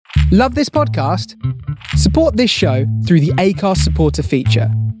Love this podcast? Support this show through the Acast supporter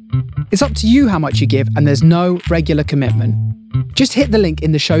feature. It's up to you how much you give, and there's no regular commitment. Just hit the link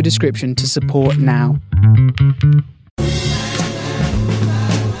in the show description to support now.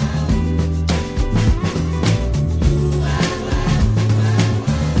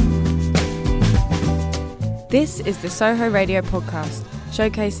 This is the Soho Radio Podcast,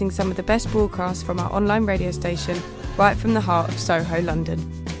 showcasing some of the best broadcasts from our online radio station, right from the heart of Soho, London.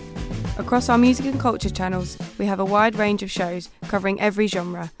 Across our music and culture channels, we have a wide range of shows covering every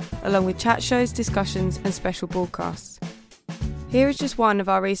genre, along with chat shows, discussions and special broadcasts. Here is just one of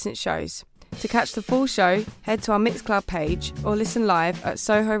our recent shows. To catch the full show, head to our Mixcloud page or listen live at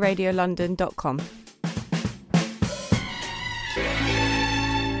sohoradiolondon.com.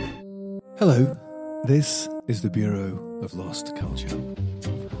 Hello, this is the Bureau of Lost Culture.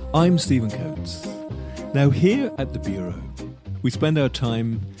 I'm Stephen Coates. Now here at the Bureau, we spend our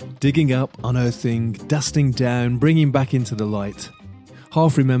time digging up, unearthing, dusting down, bringing back into the light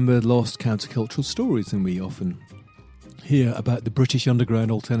half-remembered lost countercultural stories, and we often hear about the British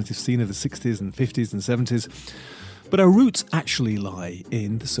underground alternative scene of the 60s and 50s and 70s. But our roots actually lie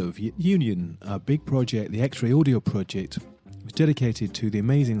in the Soviet Union. Our big project, the X-Ray Audio Project, was dedicated to the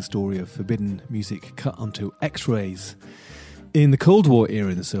amazing story of forbidden music cut onto X-rays. In the Cold War era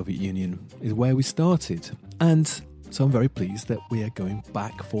in the Soviet Union is where we started. And so I'm very pleased that we are going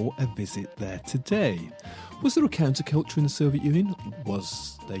back for a visit there today. Was there a counterculture in the Soviet Union?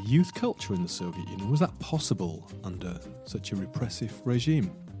 Was there youth culture in the Soviet Union? Was that possible under such a repressive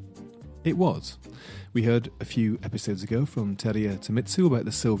regime? It was. We heard a few episodes ago from Teria Tamitsu about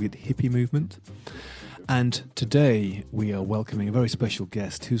the Soviet hippie movement. And today we are welcoming a very special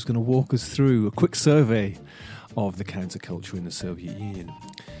guest who's going to walk us through a quick survey of the counterculture in the Soviet Union.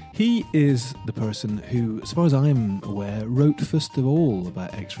 He is the person who, as far as I'm aware, wrote first of all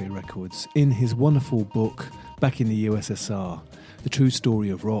about X-Ray Records in his wonderful book back in the USSR, The True Story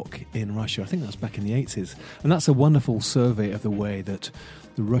of Rock in Russia. I think that was back in the 80s. And that's a wonderful survey of the way that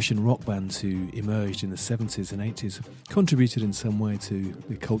the Russian rock bands who emerged in the 70s and 80s contributed in some way to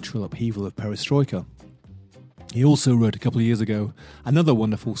the cultural upheaval of perestroika. He also wrote a couple of years ago another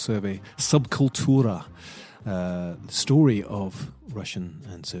wonderful survey, Subkultura, the story of Russian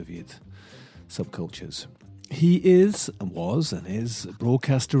and Soviet subcultures. He is, and was, and is a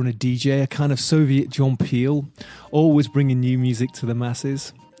broadcaster and a DJ, a kind of Soviet John Peel, always bringing new music to the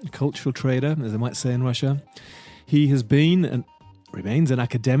masses, a cultural trader, as they might say in Russia. He has been and remains an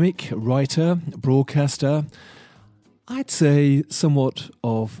academic, a writer, a broadcaster, I'd say somewhat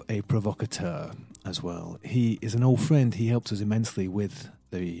of a provocateur as well. He is an old friend. He helped us immensely with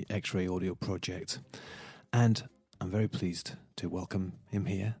the X-Ray Audio Project. And I'm very pleased to welcome him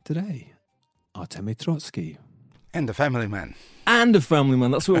here today, Artemy Trotsky. And a family man. And a family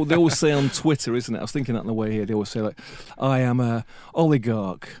man. That's what they always say on Twitter, isn't it? I was thinking that on the way here. They always say, like, I am a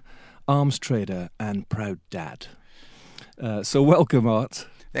oligarch, arms trader, and proud dad. So welcome, Art.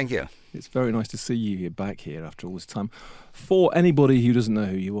 Thank you. It's very nice to see you here, back here after all this time. For anybody who doesn't know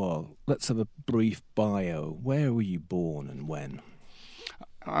who you are, let's have a brief bio. Where were you born and when?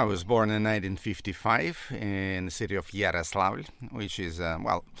 I was born in 1955 in the city of Yaroslavl, which is a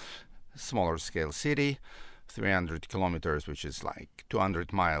smaller scale city, 300 kilometers, which is like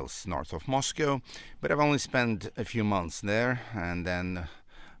 200 miles north of Moscow. But I've only spent a few months there, and then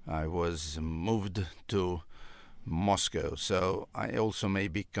I was moved to Moscow. So I also may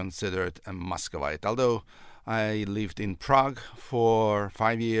be considered a Muscovite, although I lived in Prague for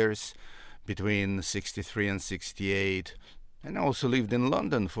 5 years between 63 and 68. And I also lived in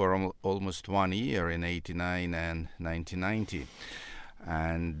London for almost 1 year in 89 and 1990.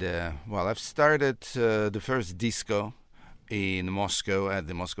 And, I've started the first disco in Moscow at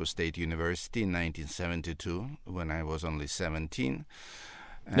the Moscow State University in 1972 when I was only 17.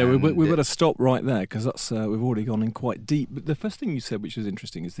 No, we better stop right there because that's we've already gone in quite deep. But the first thing you said, which was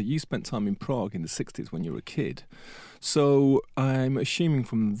interesting, is that you spent time in Prague in the 60s when you were a kid. So I'm assuming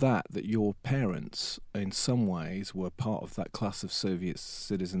from that your parents, in some ways, were part of that class of Soviet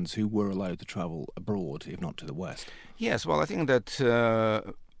citizens who were allowed to travel abroad, if not to the West. Yes, well, I think that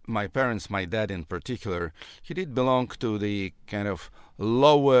my parents, my dad in particular, he did belong to the kind of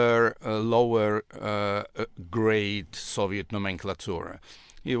lower grade Soviet nomenclature.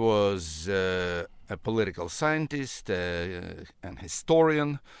 He was a political scientist, an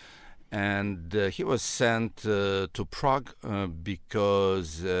historian, and he was sent to Prague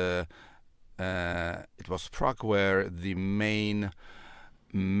because it was Prague where the main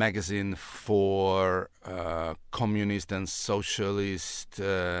magazine for communist and socialist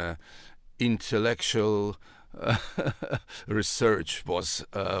intellectual research was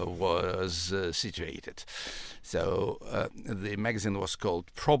situated. So the magazine was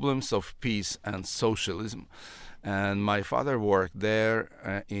called Problems of Peace and Socialism, and my father worked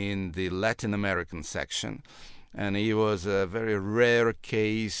there in the Latin American section, and he was a very rare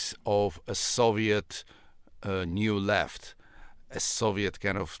case of a Soviet new left, a Soviet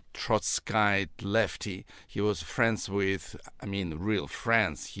kind of Trotskyite lefty. He was friends with, real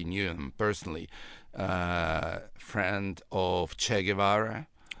friends. He knew him personally. Friend of Che Guevara.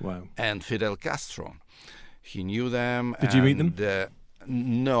 Wow. And Fidel Castro. He knew them. Did you meet them?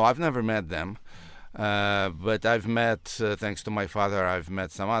 No, I've never met them. But I've met, thanks to my father, I've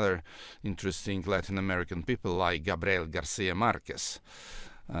met some other interesting Latin American people like Gabriel Garcia Marquez.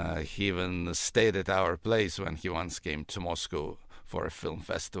 He even stayed at our place when he once came to Moscow for a film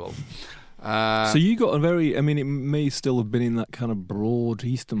festival. So you got a very, it may still have been in that kind of broad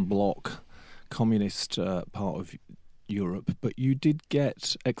Eastern Bloc communist part of Europe, but you did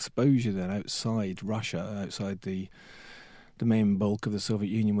get exposure then outside Russia, outside the main bulk of the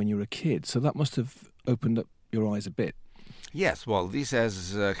Soviet Union when you were a kid. So that must have opened up your eyes a bit. Yes, well, this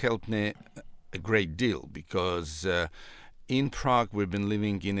has helped me a great deal because in Prague we've been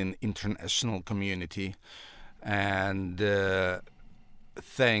living in an international community, and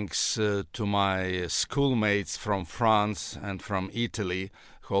thanks to my schoolmates from France and from Italy,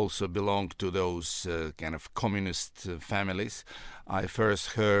 who also belong to those kind of communist families, I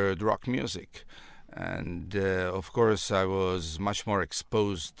first heard rock music. And of course I was much more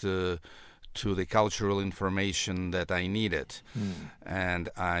exposed to the cultural information that I needed. And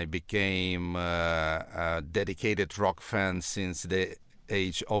I became a dedicated rock fan since the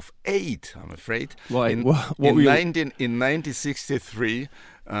age of 8, I'm afraid. Why? In 1963,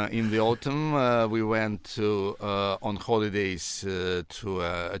 in the autumn, we went on holidays to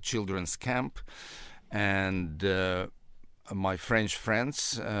a children's camp, and my French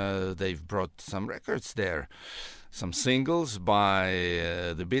friends, they've brought some records there, some singles by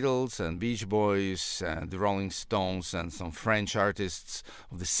the Beatles and Beach Boys and the Rolling Stones and some French artists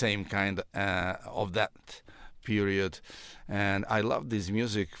of the same kind of that period. And I loved this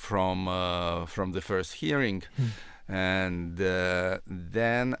music from the first hearing. And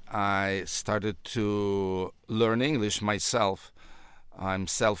then I started to learn English myself. I'm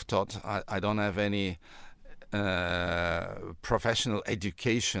self-taught. I don't have any professional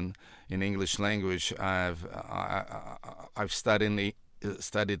education in English language. I've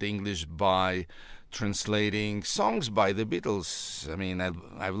studied English by translating songs by the Beatles.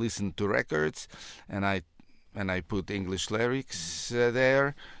 I've listened to records, and I put English lyrics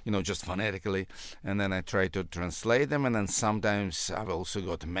there, just phonetically, and then I try to translate them, and then sometimes I've also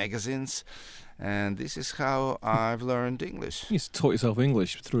got magazines, and this is how I've learned English. You taught yourself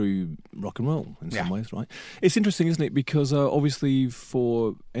English through rock and roll in some ways, right? It's interesting, isn't it? Because obviously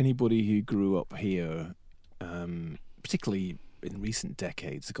for anybody who grew up here, particularly in recent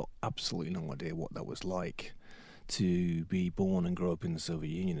decades, got absolutely no idea what that was like to be born and grow up in the Soviet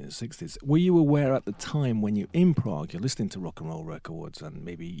Union in the 60s. Were you aware at the time when you're in Prague, you're listening to rock and roll records and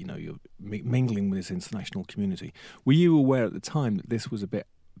maybe, you're mingling with this international community, were you aware at the time that this was a bit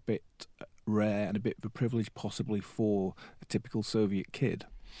rare and a bit of a privilege possibly for a typical Soviet kid?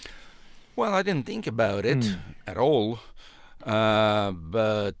 Well, I didn't think about it at all.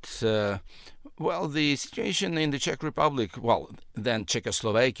 But the situation in the Czech Republic, then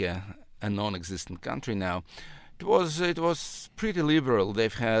Czechoslovakia, a non-existent country now, it was pretty liberal.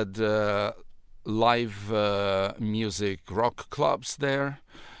 They've had live music rock clubs there.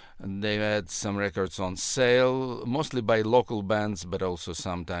 And they had some records on sale, mostly by local bands, but also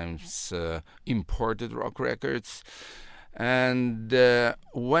sometimes imported rock records. And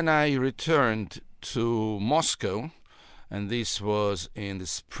when I returned to Moscow, and this was in the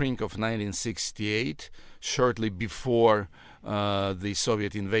spring of 1968, shortly before the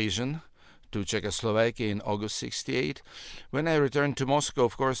Soviet invasion to Czechoslovakia in August 68. When I returned to Moscow,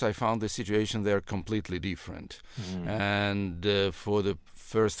 of course, I found the situation there completely different. And for the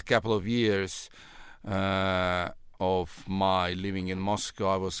first couple of years of my living in Moscow,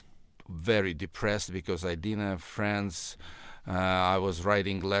 I was very depressed because I didn't have friends. I was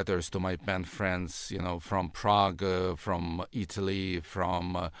writing letters to my pen friends, from Prague, from Italy,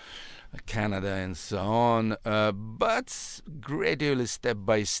 from Canada, and so on. But gradually, step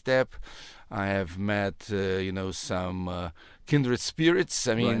by step, I have met, some kindred spirits.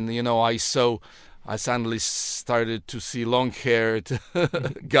 I suddenly started to see long-haired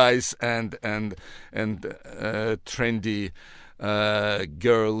guys and trendy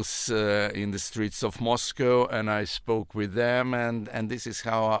girls in the streets of Moscow, and I spoke with them, and this is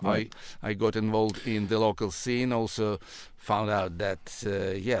how I got involved in the local scene. Also found out that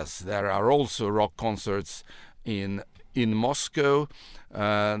yes, there are also rock concerts in Moscow,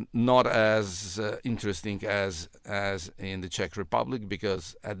 not as interesting as in the Czech Republic,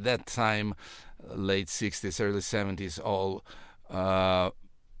 because at that time, late 60s, early 70s, all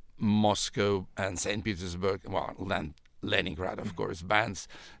Moscow and St. Petersburg, well, Leningrad, of course, bands,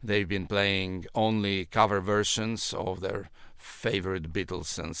 they've been playing only cover versions of their favorite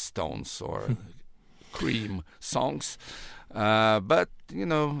Beatles and Stones or Cream songs. But, you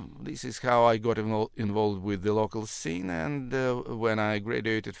know, this is how I got involved with the local scene. And when I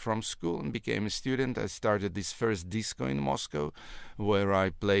graduated from school and became a student, I started this first disco in Moscow, where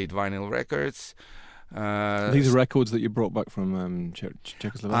I played vinyl records. These are records that you brought back from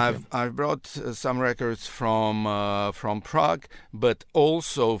Czechoslovakia? I've brought some records from Prague, but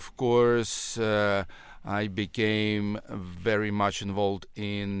also, of course, I became very much involved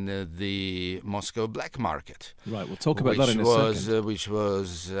in the Moscow black market. Right, we'll talk about that in a second. Which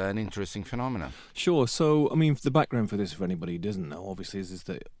was an interesting phenomenon. Sure. So, I mean, the background for this, for anybody who doesn't know, obviously, is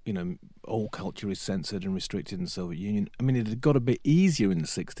that, you know, all culture is censored and restricted in the Soviet Union. I mean, it had got a bit easier in the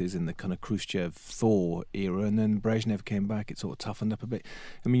 60s in the kind of Khrushchev-Thaw era, and then Brezhnev came back, it sort of toughened up a bit.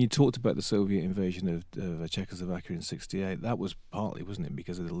 I mean, you talked about the Soviet invasion of Czechoslovakia in 68. That was partly, wasn't it,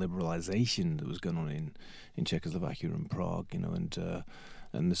 because of the liberalization that was going on in Czechoslovakia and Prague, you know,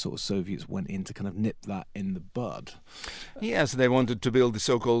 and the sort of Soviets went in to kind of nip that in the bud. Yes, they wanted to build the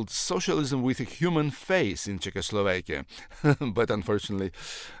so-called socialism with a human face in Czechoslovakia. But unfortunately,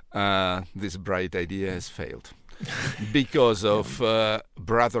 this bright idea has failed because of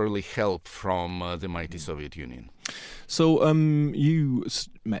brotherly help from the mighty Soviet Union. So you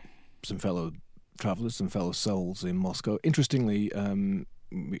met some fellow travelers, some fellow souls in Moscow. Interestingly,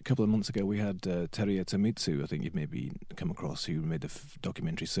 a couple of months ago, we had Teria Tamitsu, I think you've maybe come across, who made the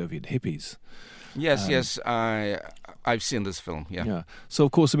documentary Soviet Hippies. Yes, I've seen this film, yeah. So,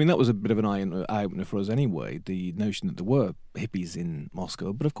 of course, I mean, that was a bit of an eye-opener for us anyway, the notion that there were hippies in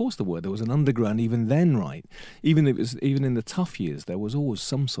Moscow. But, of course, there was an underground even then, right? Even in the tough years, there was always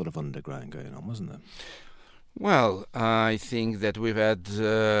some sort of underground going on, wasn't there? Well, I think that we've had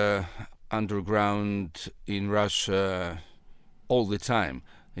underground in Russia all the time.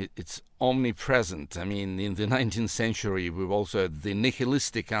 It's omnipresent. I mean, in the 19th century, we've also had the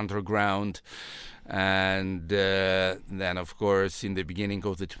nihilistic underground. And then, of course, in the beginning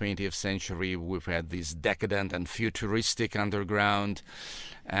of the 20th century, we've had this decadent and futuristic underground.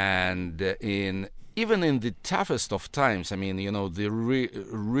 And even in the toughest of times, I mean, you know, the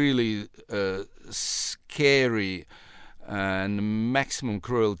really scary and maximum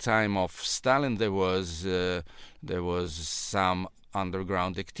cruel time of Stalin, there was some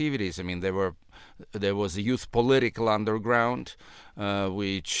underground activities. I mean, there was a youth political underground,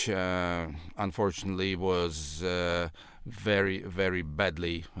 which unfortunately was very, very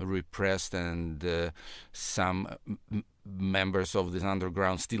badly repressed, and some members of this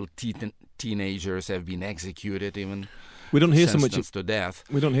underground, still teenagers, have been executed, even. We don't hear so much to death.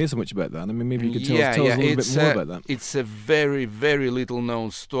 We don't hear so much about that. I mean, maybe you could tell us a little bit more about that. It's a very, very little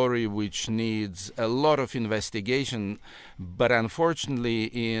known story which needs a lot of investigation. But unfortunately,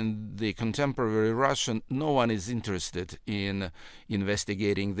 in the contemporary Russia, no one is interested in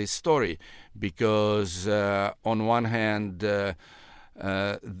investigating this story because, on one hand,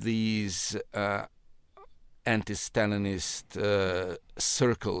 these anti-Stalinist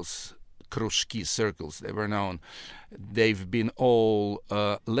circles, Krushki circles, they were known. They've been all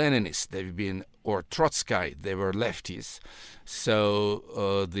Leninists. They've been, or Trotskyite. They were lefties.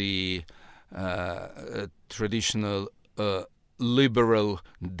 So the traditional liberal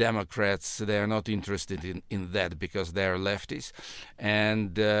Democrats, they are not interested in that because they are lefties.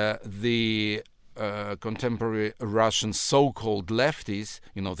 And the contemporary Russian so-called lefties,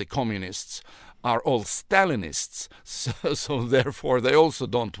 you know, the communists, are all Stalinists, so therefore they also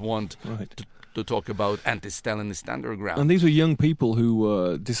don't want to talk about anti-Stalinist underground. And these were young people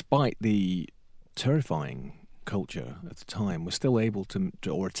who, despite the terrifying culture at the time, were still able to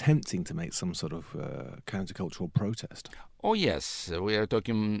or attempting to make some sort of countercultural protest. Oh yes, we are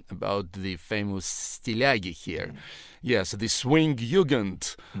talking about the famous Stilyagi here. Yes, the swing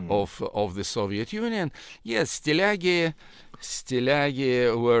Jugend of the Soviet Union. Yes, Stilyagi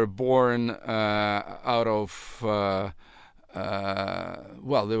were born out of,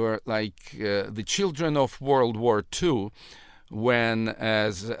 they were like the children of World War II, when,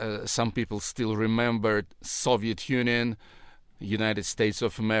 as some people still remembered, Soviet Union United States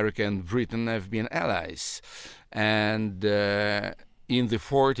of America and Britain have been allies. And in the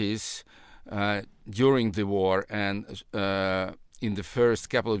 40s, during the war, and in the first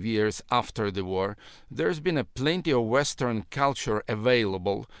couple of years after the war, there's been a plenty of Western culture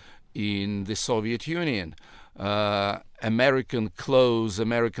available in the Soviet Union. American clothes,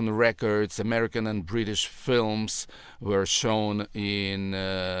 American records, American and British films were shown in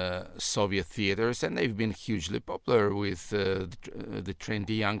Soviet theaters, and they've been hugely popular with the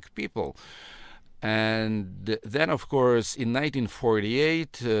trendy young people. And then, of course, in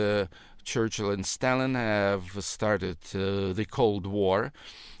 1948, Churchill and Stalin have started the Cold War,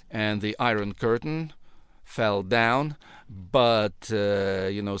 and the Iron Curtain fell down. But,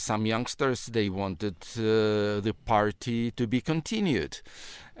 some youngsters, they wanted the party to be continued.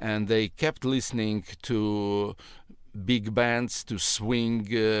 And they kept listening to big bands, to swing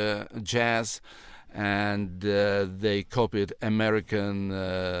jazz, and they copied American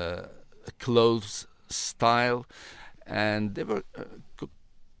clothes style. And they were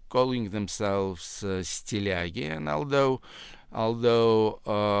calling themselves Stilyagi. And although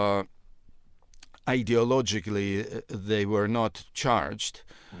ideologically they were not charged.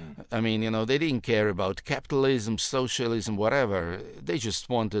 I mean, they didn't care about capitalism, socialism, whatever. They just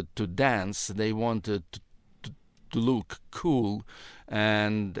wanted to dance. They wanted to look cool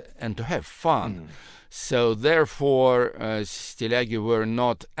and to have fun. So therefore, Stilyagi were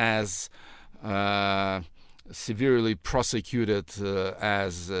not as severely prosecuted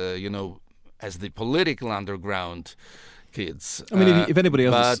as the political underground kids. I mean, if anybody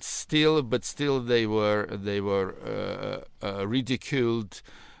else, but still, they were ridiculed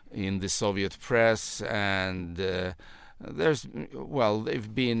in the Soviet press, and they've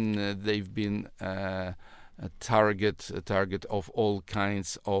been a target of all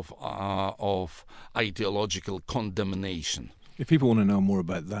kinds of ideological condemnation. If people want to know more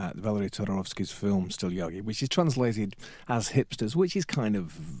about that, Valery Todorovsky's film Stilyagi, which is translated as hipsters, which is kind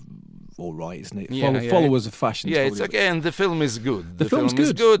of all right, isn't it? Followers of fashion. Yeah, it's okay, and the film is good. The film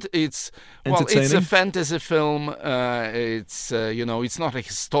is good. It's a fantasy film. It's not a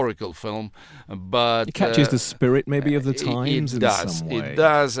historical film, but it catches the spirit maybe of the times. It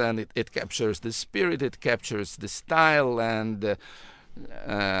does, and it captures the spirit. It captures the style, and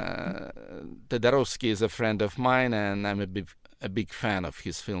Todorovsky is a friend of mine, and I'm a big fan of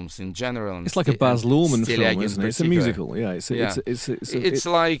his films in general. And it's like a Baz Luhrmann film, isn't it? It's a musical. Yeah, it's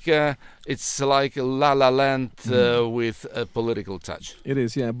like La La Land with a political touch. It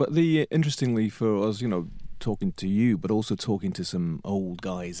is, yeah. But interestingly for us, talking to you, but also talking to some old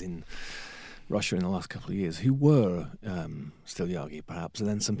guys in Russia in the last couple of years who were Stilyagi, perhaps, and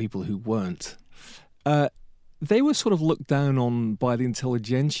then some people who weren't. They were sort of looked down on by the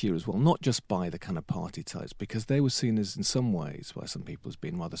intelligentsia as well, not just by the kind of party types, because they were seen as, in some ways, by some people as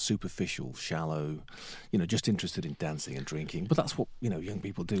being rather superficial, shallow, just interested in dancing and drinking. But that's what, young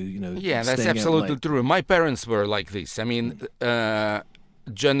people do, Yeah, that's absolutely true. My parents were like this. I mean,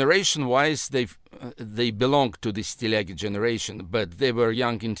 generation-wise, they belong to the Stilyagi generation, but they were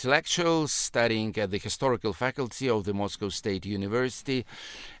young intellectuals studying at the historical faculty of the Moscow State University,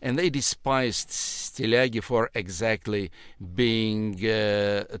 and they despised Stilyagi for exactly being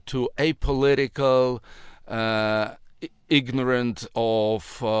too apolitical, ignorant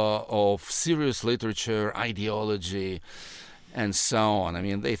of serious literature, ideology, and so on. I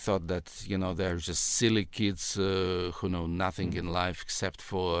mean, they thought that, they're just silly kids who know nothing in life except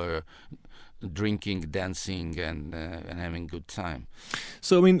for drinking, dancing, and having a good time.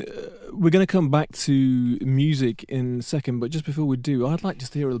 So, I mean, we're going to come back to music in a second, but just before we do, I'd like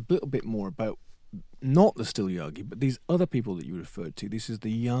just to hear a little bit more about not the Stilyagi, but these other people that you referred to. This is the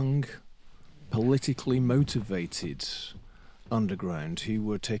young, politically motivated underground who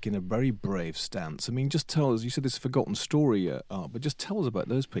were taking a very brave stance. I mean, just tell us, you said this forgotten story, Art, but just tell us about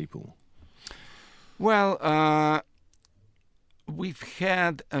those people. Well, we've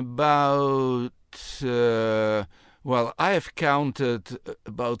had about, I have counted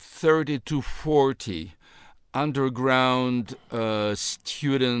about 30 to 40 underground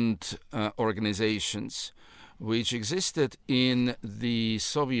student organizations which existed in the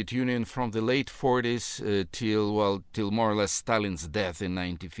Soviet Union from the late 40s till more or less Stalin's death in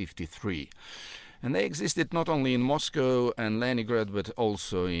 1953. And they existed not only in Moscow and Leningrad, but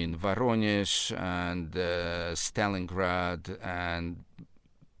also in Voronezh and Stalingrad and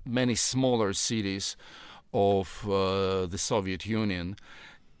many smaller cities of the Soviet Union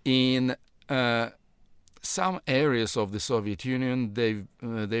in some areas of the Soviet Union,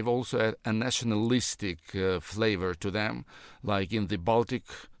 they've also had a nationalistic flavor to them, like in the Baltic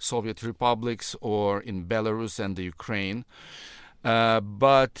Soviet republics or in Belarus and the Ukraine.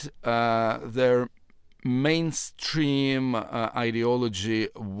 But their mainstream ideology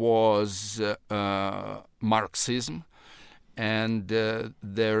was Marxism. And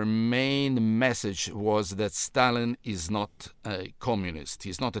their main message was that Stalin is not a communist.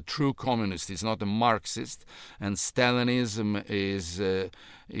 He's not a true communist. He's not a Marxist. And Stalinism is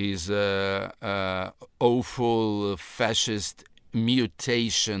a awful fascist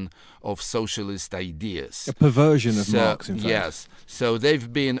mutation of socialist ideas. A perversion of Marx, in fact. Yes. So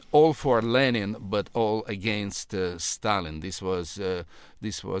they've been all for Lenin, but all against Stalin. This was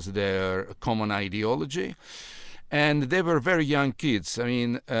their common ideology. And they were very young kids. I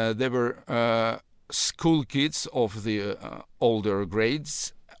mean, they were school kids of the older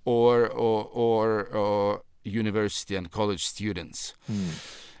grades, or university and college students.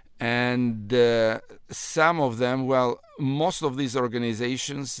 And some of them, most of these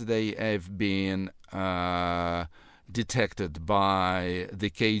organizations, they have been detected by the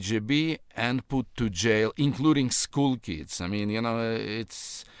KGB and put to jail, including school kids. I mean,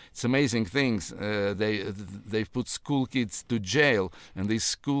 it's amazing things. They've put school kids to jail, and these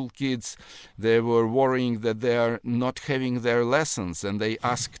school kids, they were worrying that they are not having their lessons, and they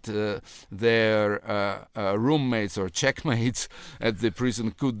asked their roommates or checkmates at the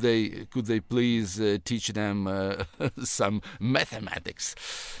prison, could they please teach them some mathematics.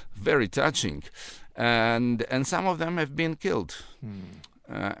 Very touching. And some of them have been killed.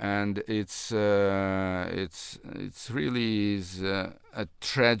 And it's really is a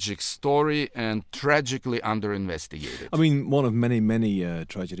tragic story and tragically under-investigated. I mean, one of many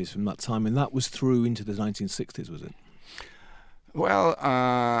tragedies from that time, and that was through into the 1960s, was it? Well,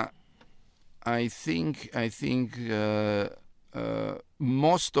 I think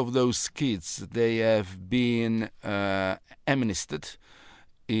most of those kids, they have been amnested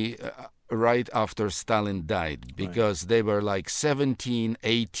right after Stalin died, because they were like 17,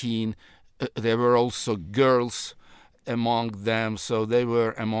 18. There were also girls among them, so they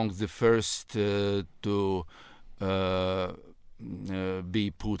were among the first to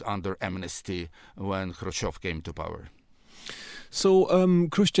be put under amnesty when Khrushchev came to power. So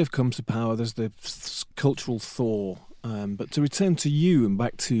Khrushchev comes to power, there's the cultural thaw. But to return to you and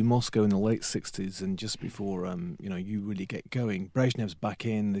back to Moscow in the late 60s and just before you really get going, Brezhnev's back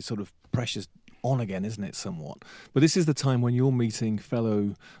in, the sort of pressure's on again, isn't it, somewhat? But this is the time when you're meeting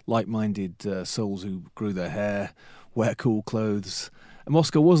fellow like-minded souls who grew their hair, wear cool clothes. And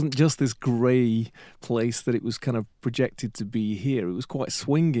Moscow wasn't just this grey place that it was kind of projected to be here. It was quite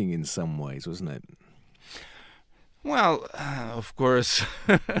swinging in some ways, wasn't it? Well, of course,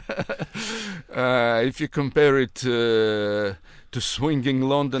 if you compare it to swinging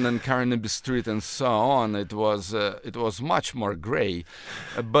London and Carnaby Street and so on, it was much more grey.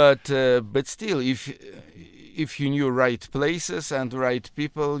 But still, if you knew right places and right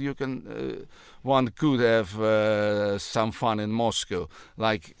people, one could have some fun in Moscow,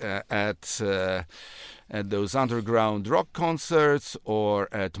 like at those underground rock concerts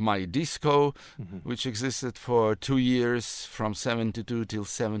or at My Disco, which existed for 2 years, from 72 till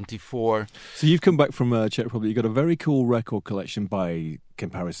 74. So you've come back from Czech Republic. You've got a very cool record collection by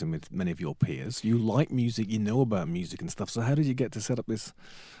comparison with many of your peers. You like music, you know about music and stuff. So how did you get to set up this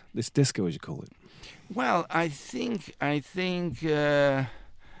disco, as you call it? Well, I think it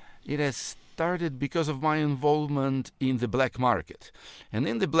has started because of my involvement in the black market. And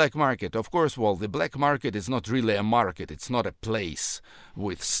in the black market, of course, the black market is not really a market. It's not a place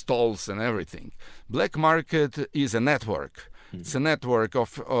with stalls and everything. Black market is a network. It's a network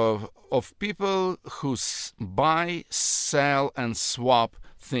of people who buy, sell, and swap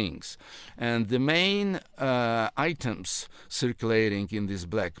things. And the main items circulating in this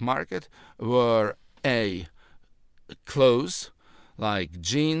black market were clothes, like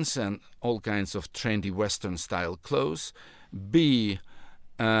jeans and all kinds of trendy Western style clothes. B,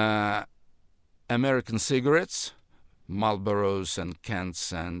 American cigarettes, Marlboros and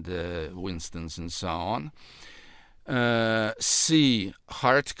Kents and Winstons and so on. C,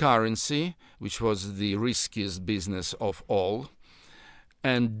 hard currency, which was the riskiest business of all.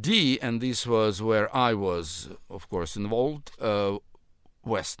 And D, and this was where I was, of course, involved,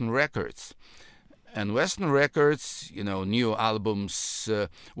 Western records. And Western records, new albums,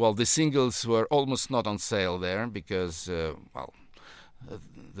 the singles were almost not on sale there because,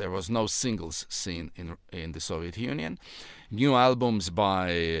 there was no singles scene in the Soviet Union. New albums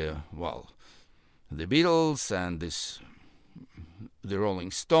by, the Beatles and this the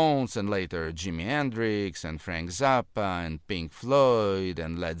Rolling Stones, and later Jimi Hendrix and Frank Zappa and Pink Floyd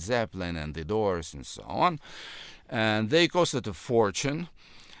and Led Zeppelin and The Doors and so on. And they costed a fortune.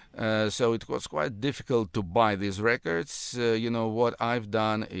 So it was quite difficult to buy these records. What I've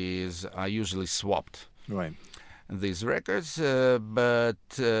done is I usually swapped these records, but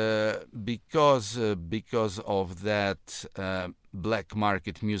because of that black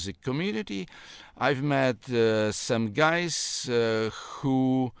market music community, I've met some guys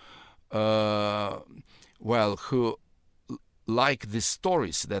who like the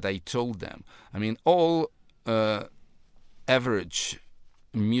stories that I told them. I mean, all average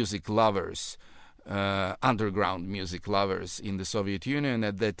music lovers, underground music lovers in the Soviet Union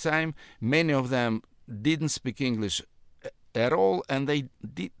at that time, many of them didn't speak English at all, and they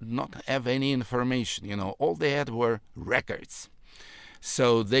did not have any information. All they had were records.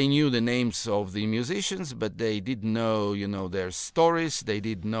 So they knew the names of the musicians, but they didn't know, their stories. They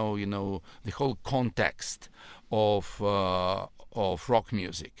didn't know, the whole context of rock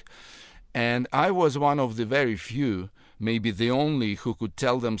music. And I was one of the very few, maybe the only, who could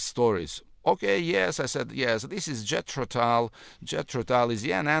tell them stories. Okay, yes, I said, yes, this is Jethro Tull. Jethro Tull is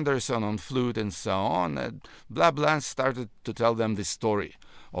Jan Anderson on flute and so on. And blah, blah, started to tell them the story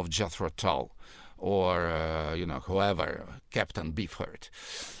of Jethro Tull or, whoever, Captain Beefheart.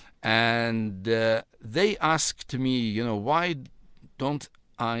 And they asked me, why don't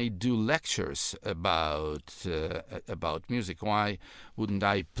I do lectures about music? Why wouldn't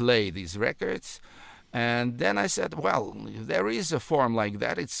I play these records? And then I said, well, there is a form like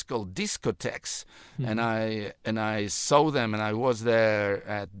that. It's called discotheques, and I saw them, and I was there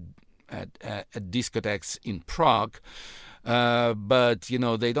at discotheques in Prague. But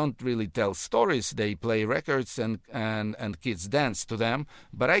they don't really tell stories. They play records, and kids dance to them.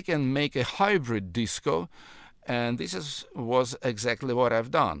 But I can make a hybrid disco, and this was exactly what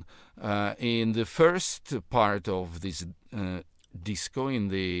I've done. In the first part of this disco, in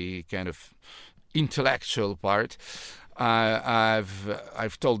the kind of intellectual part,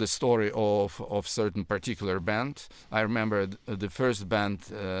 I've told the story of certain particular band. I remember the first band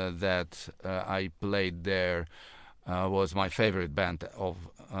that I played there was my favorite band of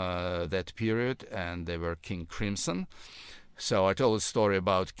that period, and they were King Crimson. So I told a story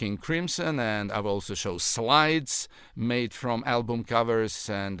about King Crimson, and I've also shown slides made from album covers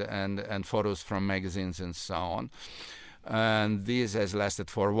and photos from magazines and so on. And this has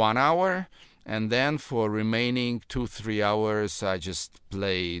lasted for 1 hour. And then for remaining 2-3 hours, I just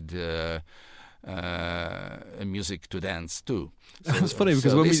played music to dance to. That's funny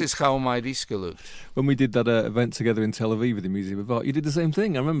because this is how my disco looked. When we did that event together in Tel Aviv with the Museum of Art, you did the same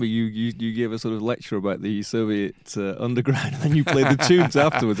thing. I remember you gave a sort of lecture about the Soviet underground, and then you played the tunes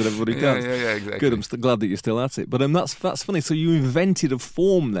afterwards, and everybody danced. Yeah, exactly. Good. I'm glad that you're still at it. But that's funny. So you invented a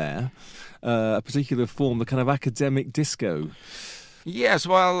form there, a particular form, the kind of academic disco. Yes,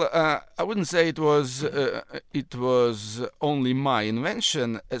 well, I wouldn't say it was only my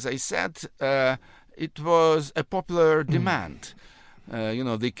invention. As I said, it was a popular demand.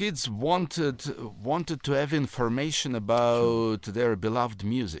 The kids wanted to have information about their beloved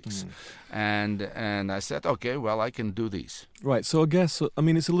musics, and I said, okay, well, I can do this. Right. So I guess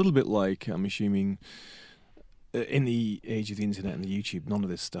it's a little bit like, I'm assuming, in the age of the internet and the YouTube, none of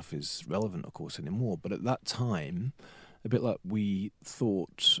this stuff is relevant, of course, anymore. But at that time, a bit like we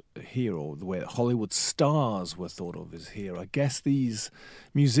thought here, or the way that Hollywood stars were thought of as here, I guess these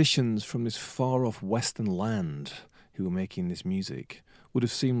musicians from this far-off Western land who were making this music would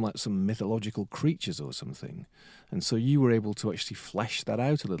have seemed like some mythological creatures or something. And so you were able to actually flesh that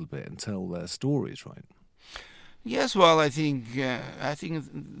out a little bit and tell their stories, right? Yes, well, I think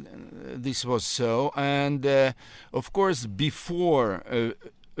this was so. And, of course, before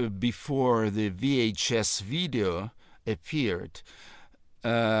the VHS video appeared,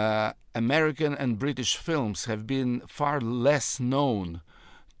 American and British films have been far less known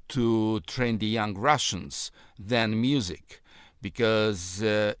to trendy young Russians than music, because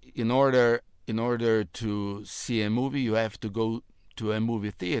in order to see a movie, you have to go to a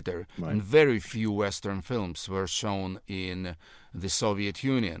movie theater, right. And very few Western films were shown in the Soviet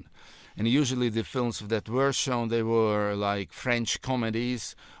Union. And usually the films that were shown, they were like French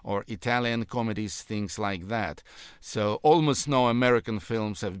comedies or Italian comedies, things like that. So almost no American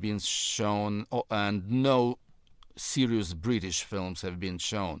films have been shown, and no serious British films have been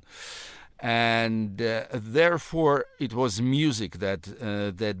shown. And therefore it was music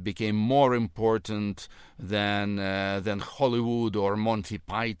that became more important than Hollywood or Monty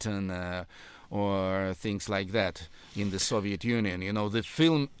Python or things like that in the Soviet Union. The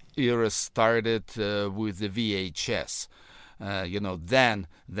film era started with the VHS.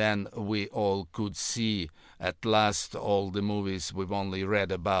 then we all could see at last all the movies we've only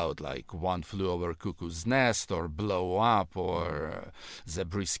read about, like One Flew Over Cuckoo's Nest, or Blow Up, or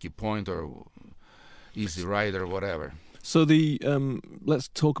Zabriskie Point, or Easy Rider, whatever. So let's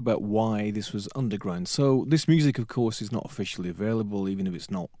talk about why this was underground. So this music, of course, is not officially available, even if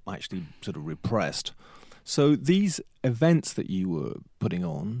it's not actually sort of repressed. So these events that you were putting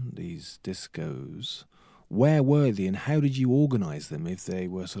on, these discos, where were they and how did you organise them if they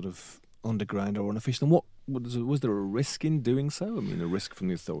were sort of underground or unofficial? And was there a risk in doing so? I mean, a risk from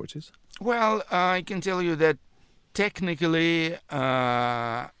the authorities? Well, I can tell you that technically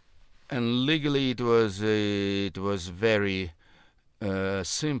and legally it was very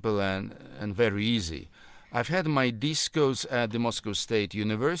simple and very easy. I've had my discos at the Moscow State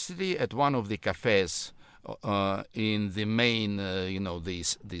University at one of the cafes in the main,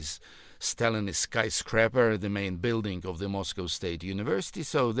 this Stalinist skyscraper, the main building of the Moscow State University.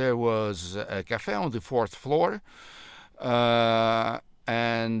 So there was a cafe on the 4th floor,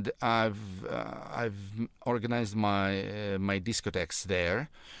 and I've organized my discotheques there,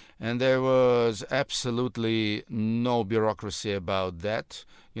 and there was absolutely no bureaucracy about that.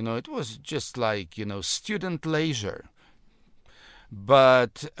 It was just like student leisure.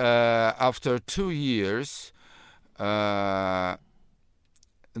 But after 2 years,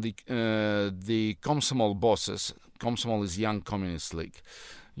 the Komsomol bosses, Komsomol is Young Communist League,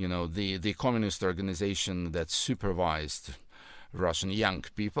 the communist organization that supervised Russian young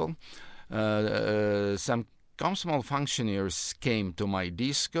people. Some Komsomol functionaries came to my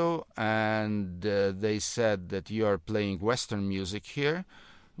disco and they said that you are playing Western music here,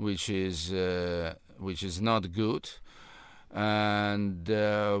 which is not good. And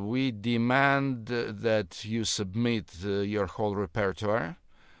we demand that you submit your whole repertoire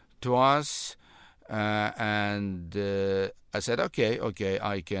to us, and I said, okay,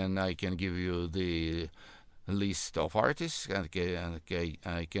 I can give you the list of artists, okay,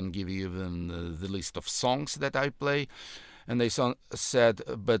 I can give you even the list of songs that I play. And they said,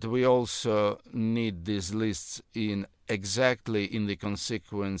 but we also need these lists exactly in the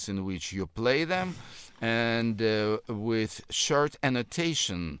consequence in which you play them, and with short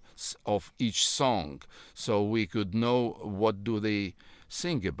annotations of each song, so we could know what do they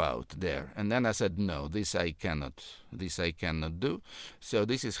sing about there. And then I said, no, this I cannot do. So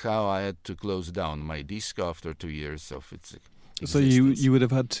this is how I had to close down my disco after 2 years of its existence. So you would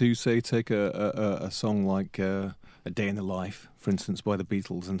have had to, say, take a song like A Day in the Life, for instance, by the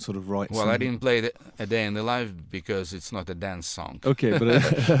Beatles, and sort of write. Well, I didn't play A Day in the Life because it's not a dance song. Okay, but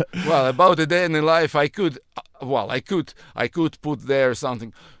well, about A Day in the Life, I could put there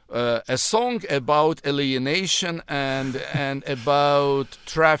something, a song about alienation and about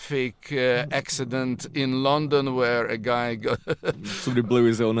traffic accident in London where a guy somebody blew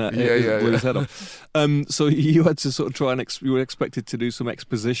his own head, blew his head off. So you had to sort of try and you were expected to do some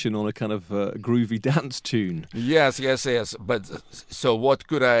exposition on a kind of groovy dance tune. Yes. But so what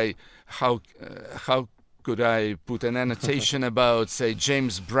could I? How could I put an annotation about, say,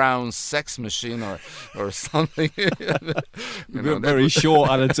 James Brown's Sex Machine or something? Very short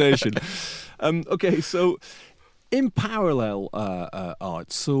annotation. Okay, so in parallel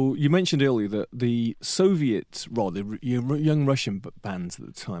art, so you mentioned earlier that the Soviet, the young Russian bands at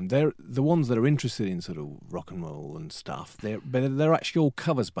the time, they're the ones that are interested in sort of rock and roll and stuff. They're actually all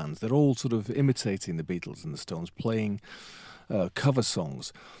covers bands. They're all sort of imitating the Beatles and the Stones, playing cover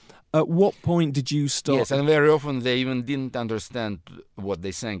songs. At what point did you start? Yes, and very often they even didn't understand what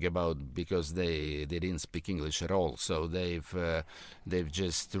they sang about because they didn't speak English at all. So they've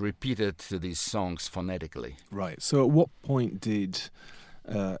just repeated these songs phonetically. Right. So at what point did,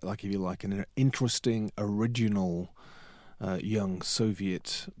 an interesting, original, young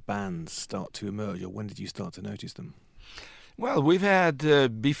Soviet bands start to emerge, or when did you start to notice them? Well, we've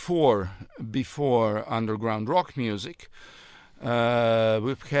had before underground rock music.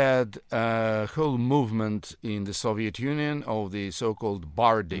 We've had a whole movement in the Soviet Union of the so-called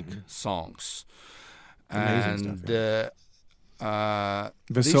bardic songs. Amazing stuff, yeah.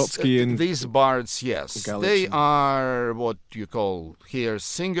 Vysotsky and these bards, yes, Galician. They are what you call here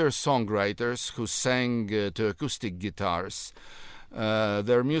singer-songwriters who sang to acoustic guitars.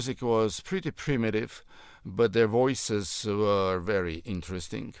 Their music was pretty primitive, but their voices were very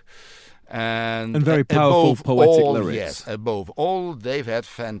interesting. And very powerful poetic lyrics. Yes, above all, they've had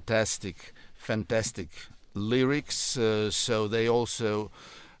fantastic lyrics. So they also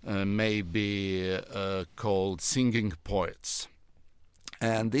may be called singing poets.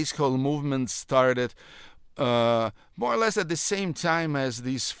 And this whole movement started more or less at the same time as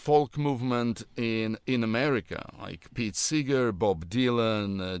this folk movement in America, like Pete Seeger, Bob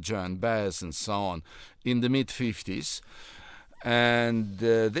Dylan, Joan Baez, and so on, in the mid-50s. And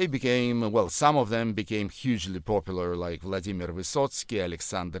they became, well, some of them became hugely popular, like Vladimir Vysotsky,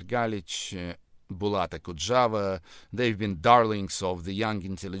 Alexander Galich, Bulata Kudjava. They've been darlings of the young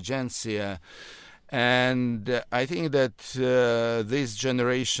intelligentsia. And I think that this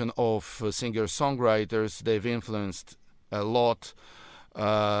generation of singer-songwriters, they've influenced a lot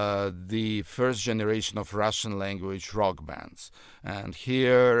the first generation of Russian language rock bands. And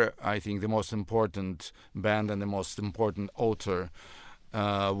here, I think the most important band and the most important author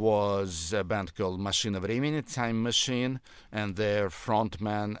was a band called Machina Vremeni, Time Machine, and their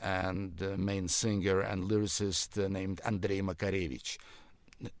frontman and main singer and lyricist named Andrei Makarevich.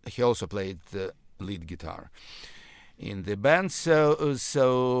 He also played the lead guitar in the band. So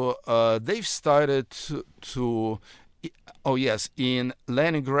they've started to oh yes, in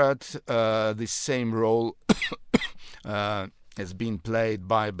Leningrad, the same role has been played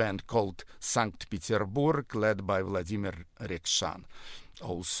by a band called Sankt Peterburg, led by Vladimir Rekshan,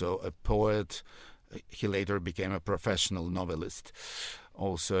 also a poet. He later became a professional novelist,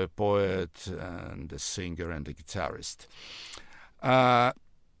 also a poet and a singer and a guitarist.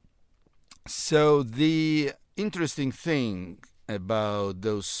 So the interesting thing about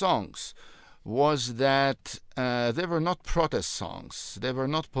those songs was that they were not protest songs, they were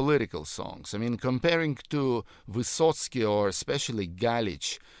not political songs. I mean, comparing to Vysotsky or especially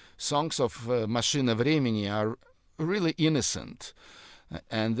Galich, songs of Machina Vremeni are really innocent,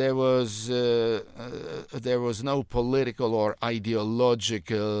 and there was no political or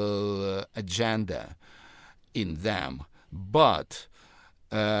ideological agenda in them. But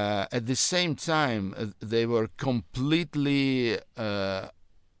at the same time, they were completely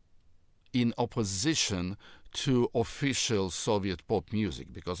in opposition to official Soviet pop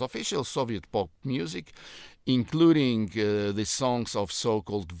music, because official Soviet pop music, including the songs of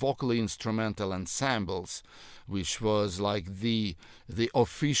so-called vocally instrumental ensembles, which was like the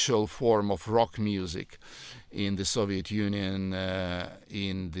official form of rock music in the Soviet Union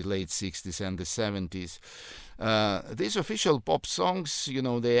in the late 60s and the 70s. These official pop songs,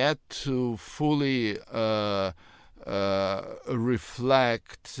 they had to fully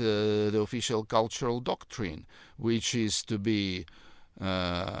reflect the official cultural doctrine, which is to be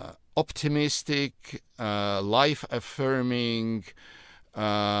optimistic, life-affirming.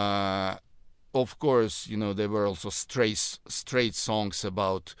 Of course, there were also straight songs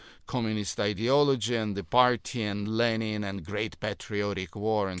about communist ideology and the party and Lenin and great patriotic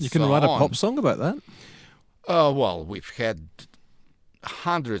war and so on. You can write a pop song about that? Well, we've had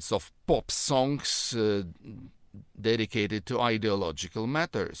hundreds of pop songs dedicated to ideological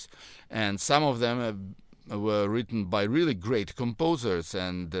matters, and some of them were written by really great composers,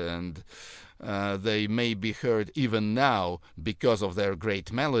 and they may be heard even now because of their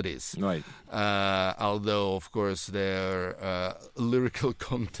great melodies. Right. Although, of course, their lyrical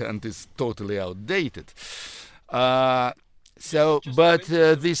content is totally outdated. But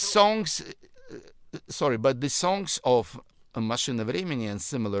the songs of Machina Vremeni and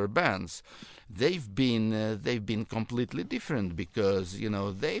similar bands, they've been completely different, because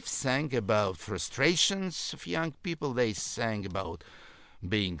they've sang about frustrations of young people. They sang about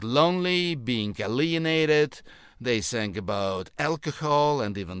being lonely, being alienated. They sang about alcohol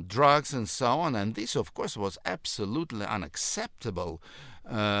and even drugs and so on. And this, of course, was absolutely unacceptable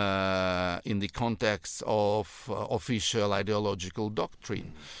in the context of official ideological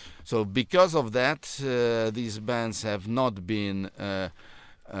doctrine. So because of that, these bands have not been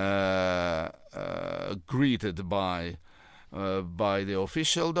greeted by the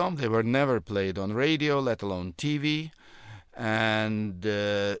officialdom. They were never played on radio, let alone TV. And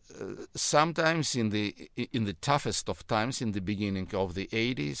sometimes in the toughest of times, in the beginning of the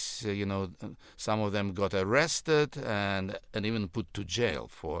 80s, some of them got arrested and even put to jail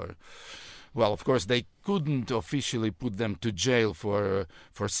for. Well, of course, they couldn't officially put them to jail for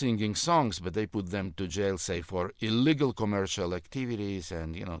singing songs, but they put them to jail, say, for illegal commercial activities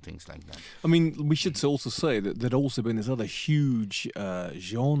and, things like that. I mean, we should also say that there'd also been this other huge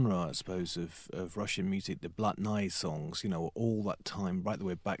genre, I suppose, of Russian music, the Blatnaya songs, all that time, right the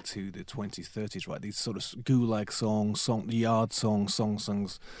way back to the 20s, 30s, right? These sort of gulag songs, yard songs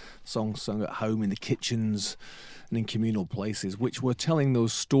sung at home in the kitchens and in communal places, which were telling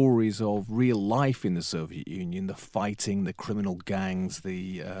those stories of real life in the Soviet Union, the fighting, the criminal gangs,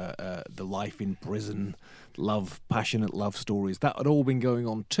 the life in prison, passionate love stories. That had all been going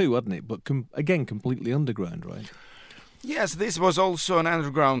on too, hadn't it? But again, completely underground, right? Yes, this was also an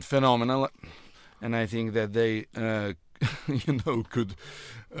underground phenomenon. and I think that they could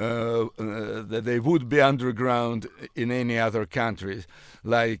that they would be underground in any other country.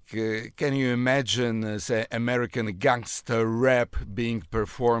 Like, can you imagine, say, American gangster rap being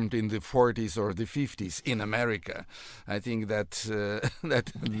performed in the 40s or the 50s in America? I think that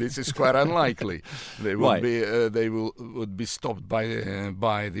that this is quite unlikely. They would would be stopped by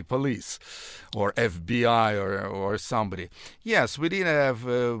the police or FBI or somebody. Yes, we did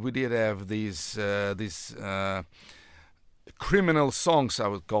have these criminal songs, I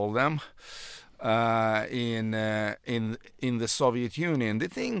would call them, in the Soviet Union. The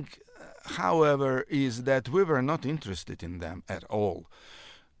thing, however, is that we were not interested in them at all.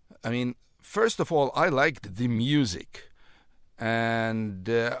 I mean, first of all, I liked the music, and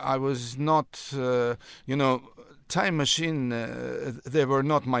I was not, Time Machine. They were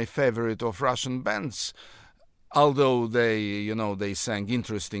not my favorite of Russian bands, although they sang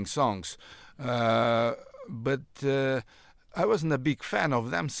interesting songs, but. I wasn't a big fan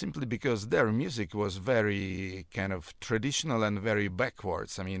of them simply because their music was very kind of traditional and very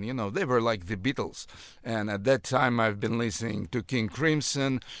backwards. I mean, they were like the Beatles. And at that time, I've been listening to King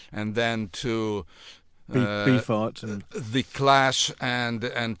Crimson and then to Beefheart and The Clash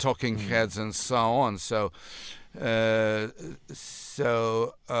and Talking Heads and so on. So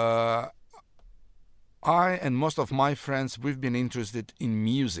I and most of my friends, we've been interested in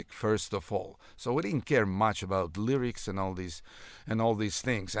music first of all. So we didn't care much about lyrics and all these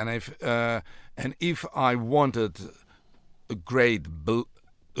things. And if I wanted a brave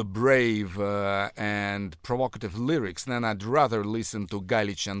and provocative lyrics, then I'd rather listen to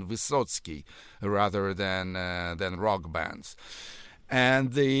Galich and Vysotsky rather than rock bands.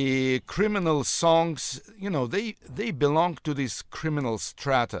 And the criminal songs, they belong to this criminal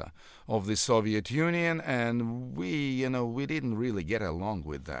strata of the Soviet Union, and we didn't really get along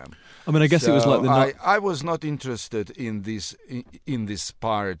with them. I mean, I guess it was like I was not interested in this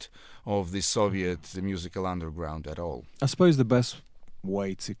part of the Soviet musical underground at all. I suppose the best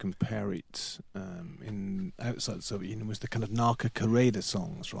way to compare it outside the Soviet Union was the kind of Narca Corrida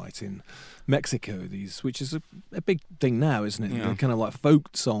songs, right, in Mexico, which is a big thing now, isn't it? Yeah. They're kind of like folk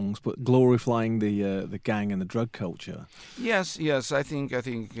songs, but glorifying the gang and the drug culture. Yes, I think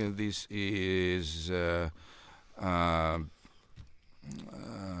this is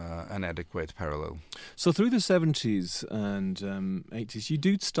an adequate parallel. So through the 70s and 80s, you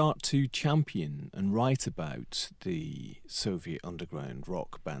do start to champion and write about the Soviet underground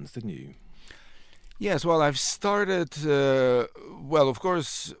rock bands, didn't you? Yes, well, I've started, of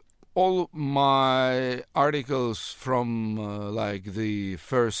course, all my articles from like the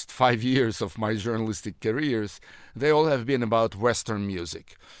first 5 years of my journalistic careers, they all have been about Western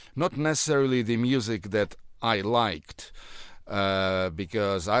music. Not necessarily the music that I liked,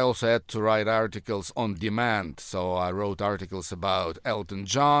 because I also had to write articles on demand. So I wrote articles about Elton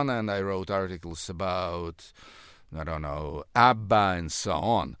John, and I wrote articles about, ABBA and so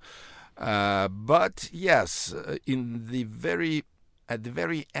on. But yes, at the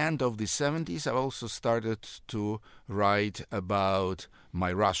very end of the 70s, I also started to write about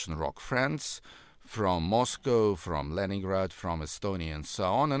my Russian rock friends from Moscow, from Leningrad, from Estonia, and so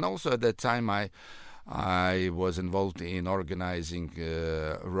on. And also at that time, I was involved in organizing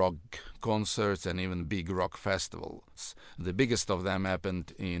rock concerts and even big rock festivals. The biggest of them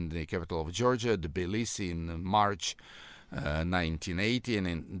happened in the capital of Georgia, Tbilisi, in March 1980,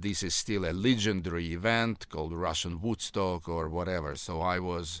 and this is still a legendary event called Russian Woodstock or whatever. So I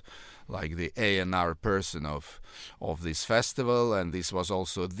was like the A&R person of this festival, and this was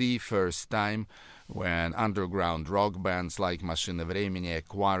also the first time when underground rock bands like Machina Vremeni,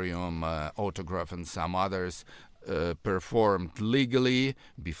 Aquarium, Autograph, and some others performed legally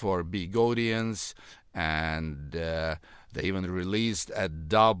before big audience, and they even released a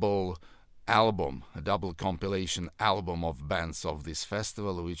double compilation album of bands of this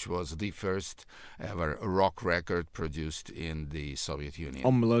festival, which was the first ever rock record produced in the Soviet Union.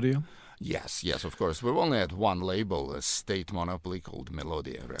 On Melodia? Yes, of course. We've only had one label, a state monopoly called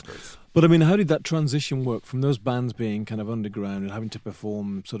Melodia Records. But I mean, how did that transition work from those bands being kind of underground and having to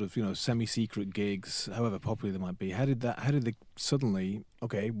perform sort of, semi-secret gigs, however popular they might be? How did they suddenly,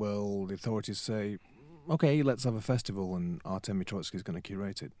 the authorities say, let's have a festival and Artemy Trotsky is going to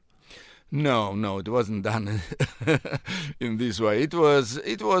curate it? No, it wasn't done in this way. It was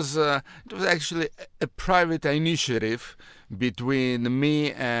actually a private initiative between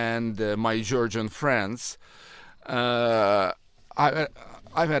me and my Georgian friends. I've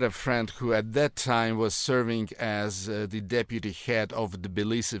had a friend who at that time was serving as the deputy head of the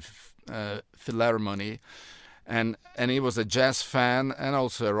Tbilisi Philharmony, And he was a jazz fan and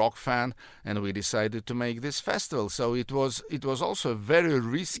also a rock fan, and we decided to make this festival. So it was also a very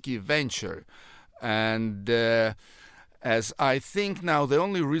risky venture, and as I think now, the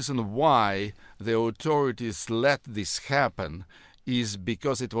only reason why the authorities let this happen is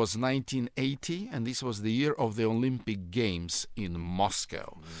because it was 1980, and this was the year of the Olympic Games in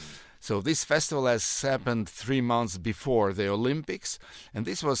Moscow. So this festival has happened 3 months before the Olympics, and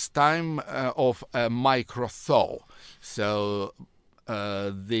this was time of a micro-thaw. So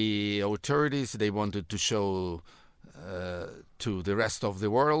the authorities, they wanted to show to the rest of the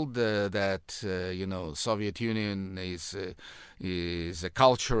world that Soviet Union is a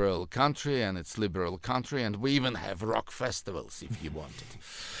cultural country and it's liberal country, and we even have rock festivals if you want it.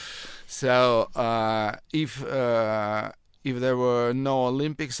 So if there were no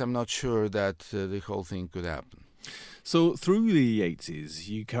Olympics, I'm not sure that the whole thing could happen. So through the 80s,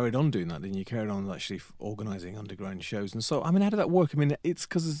 you carried on doing that, didn't you? You carried on actually organising underground shows. And so, I mean, how did that work? I mean, it's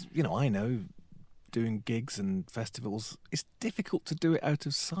because, I know doing gigs and festivals, it's difficult to do it out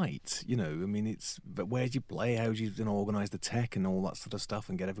of sight. I mean, but where do you play? How do you organise the tech and all that sort of stuff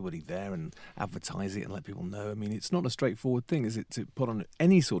and get everybody there and advertise it and let people know? I mean, it's not a straightforward thing, is it, to put on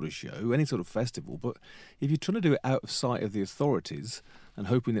any sort of show, any sort of festival? But if you're trying to do it out of sight of the authorities and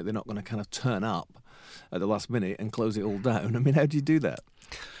hoping that they're not going to kind of turn up at the last minute and close it all down, I mean, how do you do that?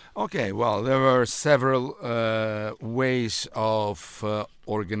 Okay, well, there were several ways of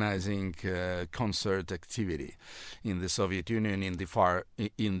organizing concert activity in the Soviet Union in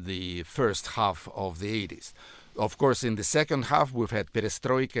the first half of the 80s. Of course, in the second half, we've had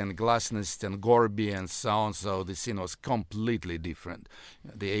Perestroika and Glasnost and Gorby and so on, so the scene was completely different.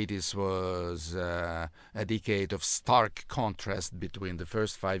 The 80s was a decade of stark contrast between the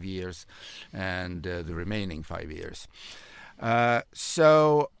first 5 years and the remaining 5 years.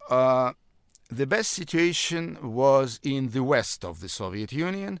 So the best situation was in the west of the Soviet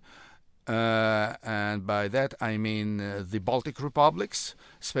Union, and by that I mean the Baltic republics,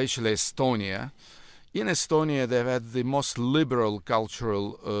 especially Estonia. In Estonia, they've had the most liberal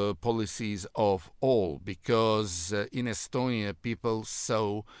cultural policies of all, because in Estonia people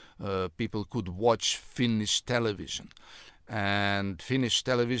could watch Finnish television. And Finnish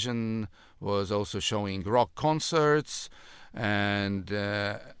television was also showing rock concerts and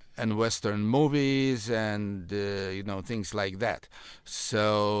Western movies and things like that.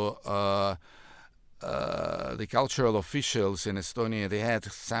 So the cultural officials in Estonia, they had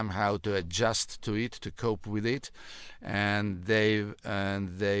somehow to adjust to it, to cope with it, and they've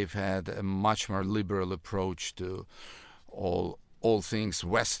had a much more liberal approach to all things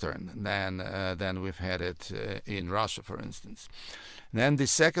Western than we've had it in Russia, for instance. Then the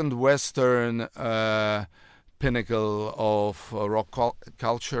second Western pinnacle of rock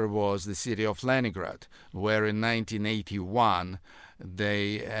culture was the city of Leningrad, where in 1981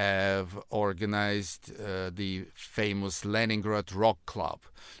 they have organized the famous Leningrad Rock Club.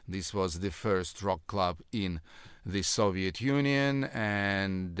 This was the first rock club in the Soviet Union,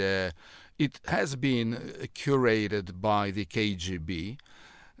 and it has been curated by the KGB,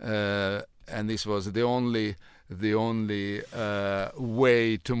 and this was the only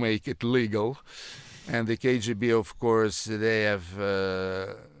way to make it legal. And the KGB, of course, they have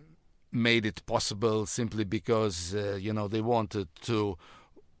made it possible simply because they wanted to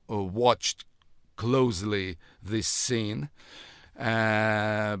watch closely this scene.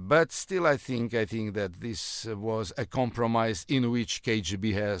 But still, I think that this was a compromise in which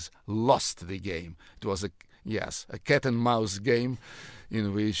KGB has lost the game. It was a cat and mouse game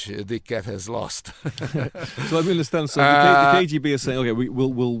in which the cat has lost. So let me understand. So the KGB is saying, okay,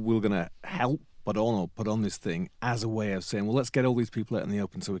 we're going to help put on this thing as a way of saying, well, let's get all these people out in the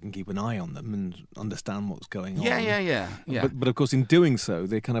open so we can keep an eye on them and understand what's going on. Yeah. But of course, in doing so,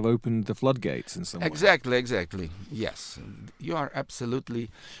 they kind of opened the floodgates in some way. Exactly. Yes, you are absolutely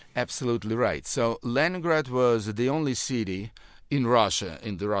right. So Leningrad was the only city in Russia,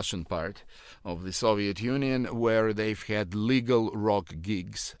 in the Russian part of the Soviet Union, where they've had legal rock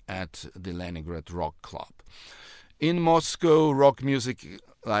gigs at the Leningrad Rock Club. In Moscow, rock music,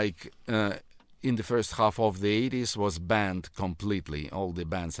 like in the first half of the 80s, was banned completely. All the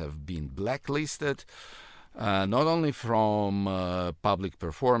bands have been blacklisted, not only from public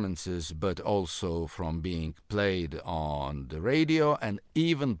performances, but also from being played on the radio and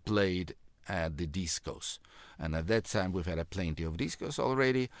even played at the discos. And at that time, we've had plenty of discos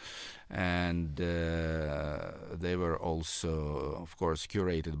already, and they were also, of course,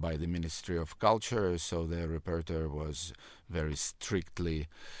 curated by the Ministry of Culture, so their repertoire was very strictly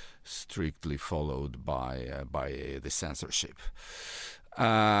followed by the censorship.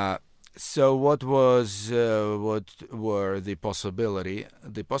 So what were the possibility?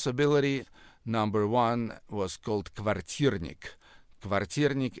 The possibility number one was called kvartirnik.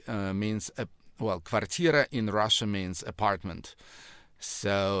 Kvartirnik means kvartira in Russia means apartment.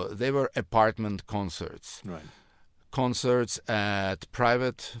 So they were apartment concerts. Right. Concerts at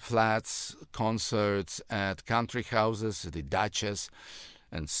private flats, concerts at country houses, the dachas,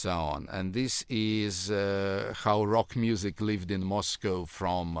 and so on. And this is how rock music lived in Moscow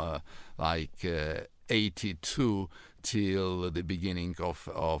from 82 till the beginning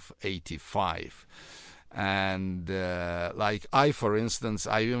of 85. And for instance,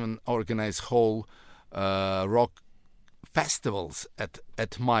 I even organized whole rock festivals at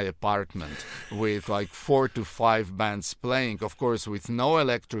my apartment with 4 to 5 bands playing, of course with no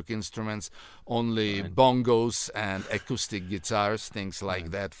electric instruments, only bongos and acoustic guitars, things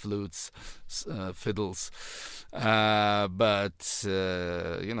like that, flutes, fiddles, but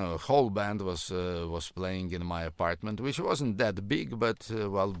whole band was playing in my apartment, which wasn't that big, but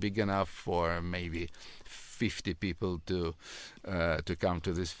big enough for maybe 50 people to come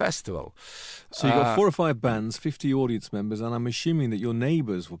to this festival. So you got 4 or 5 bands, 50 audience members, and I'm assuming that your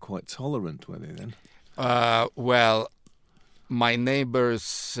neighbours were quite tolerant, were they then? My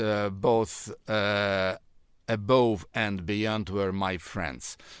neighbours, both above and beyond, were my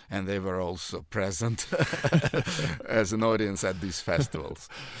friends, and they were also present as an audience at these festivals.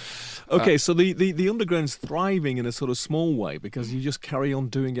 Okay, so the underground's thriving in a sort of small way because you just carry on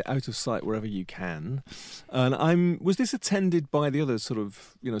doing it out of sight wherever you can. And was this attended by the other sort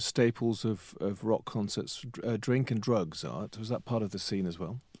of staples of rock concerts, drink and drugs? Art, was that part of the scene as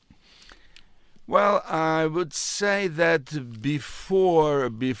well? Well, I would say that before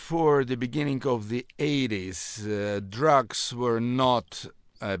the beginning of the 80s, drugs were not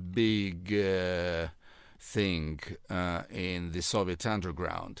a big thing in the Soviet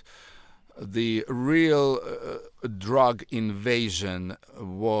underground. The real drug invasion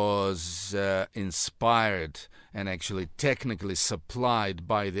was inspired and actually technically supplied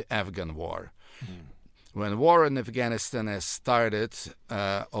by the Afghan war. When war in Afghanistan has started,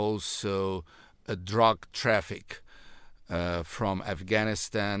 also a drug traffic from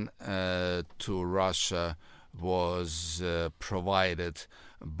Afghanistan to Russia was provided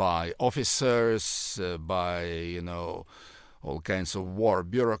by officers, by all kinds of war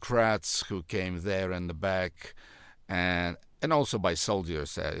bureaucrats who came there in the back, and also by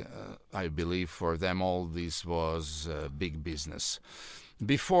soldiers. I believe for them all this was big business.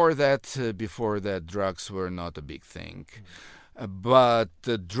 Before that, drugs were not a big thing. But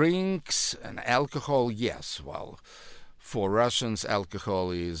drinks and alcohol, yes. Well, for Russians,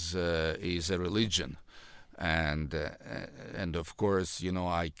 alcohol is a religion, and of course,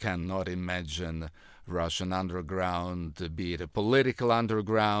 I cannot imagine Russian underground, be it a political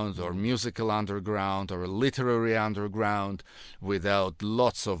underground or musical underground or a literary underground, without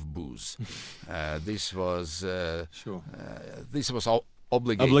lots of booze. This was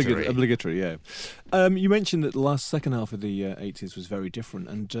Obligatory, yeah. You mentioned that the second half of the 80s was very different,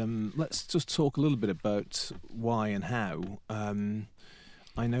 and let's just talk a little bit about why and how.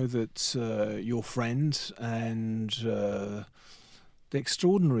 I know that your friend and the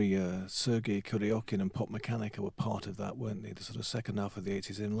extraordinary Sergei Kuryokin and Pop Mechanica were part of that, weren't they? The sort of second half of the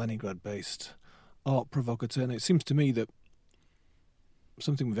 80s in Leningrad-based art provocateur. And it seems to me that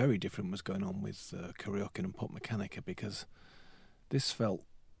something very different was going on with Kuryokin and Pop Mechanica, because this felt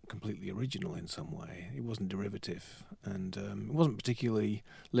completely original in some way. It wasn't derivative, and it wasn't particularly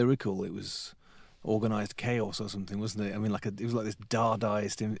lyrical. It was organised chaos or something, wasn't it? I mean, it was like this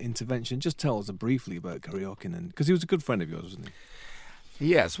Dadaist intervention. Just tell us briefly about Kuryokin, because he was a good friend of yours, wasn't he?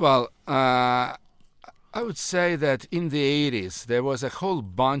 Yes, well, I would say that in the 80s there was a whole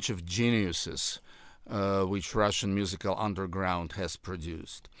bunch of geniuses which Russian musical underground has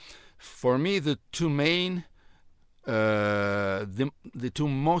produced. For me, the two main the two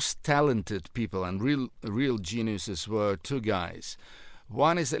most talented people and real geniuses were two guys.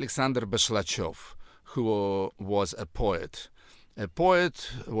 One is Alexander Bashlachov, who was a poet, a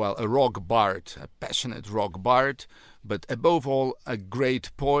rock bard, a passionate rock bard, but above all a great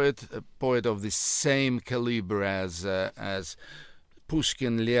poet, a poet of the same caliber as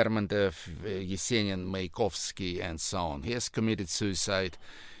Pushkin, Lermontov, Yesenin, Mayakovsky, and so on. He has committed suicide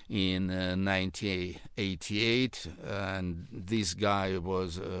in 1988, and this guy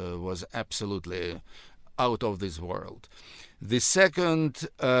was absolutely out of this world. The second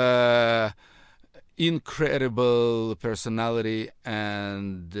incredible personality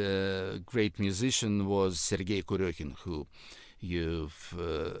and great musician was Sergei Kuryokin, who you've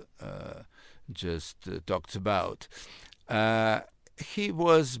just talked about. he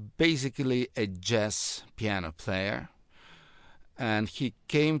was basically a jazz piano player, and he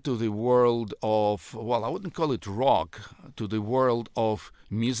came to the world of, well, I wouldn't call it rock, to the world of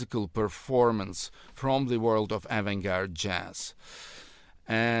musical performance from the world of avant-garde jazz.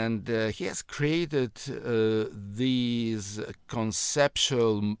 And he has created these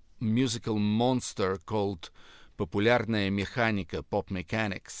conceptual musical monster called Popularная механика, pop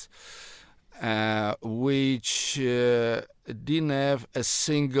mechanics, which didn't have a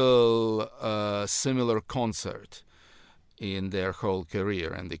single similar concert in their whole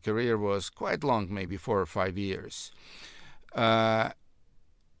career, and the career was quite long, maybe 4 or 5 years.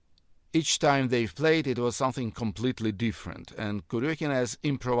 Each time they've played, it was something completely different, and Kuryokhin has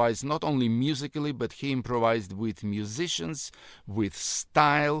improvised not only musically, but he improvised with musicians, with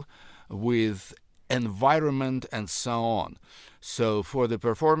style, with environment, and so on. So for the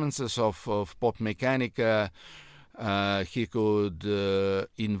performances of Pop Mechanica, he could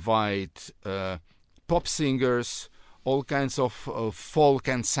invite pop singers, all kinds of folk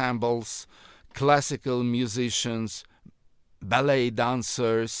ensembles, classical musicians, ballet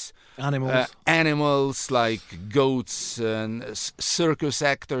dancers, animals like goats and circus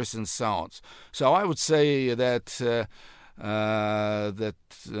actors and so on. So I would say that that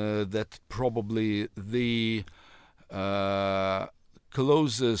probably the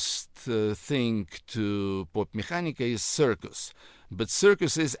closest thing to Pop Mechanica is circus. But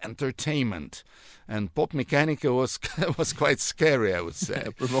circus is entertainment, and Pop Mechanica was quite scary, I would say.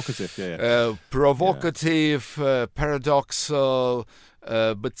 Provocative, paradoxal,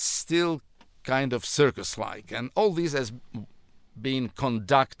 but still kind of circus-like. And all this has been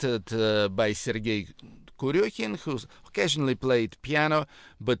conducted by Sergei Kuryokhin, who occasionally played piano,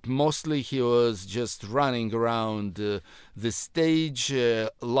 but mostly he was just running around the stage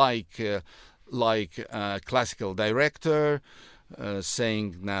like a classical director,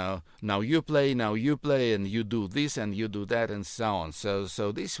 saying now you play, and you do this and you do that and so on. So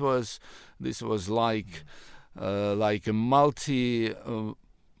this was like a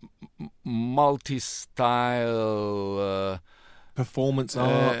multi-style performance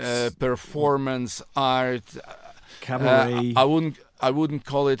art, cabaret. I wouldn't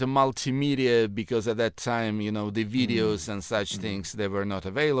call it a multimedia, because at that time, the videos and such things, they were not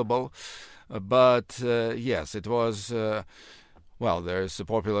available. But yes, it was. There's a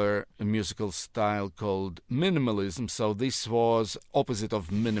popular musical style called minimalism. So this was opposite of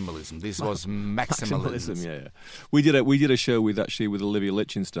minimalism. This was maximalism. Yeah. We did a show with Olivia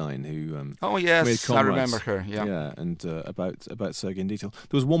Lichtenstein, who oh yes, I remember her. Yeah, and about Sergei in detail.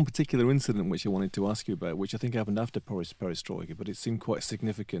 There was one particular incident which I wanted to ask you about, which I think happened after Perestroika, but it seemed quite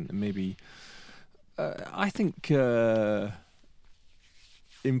significant and maybe I think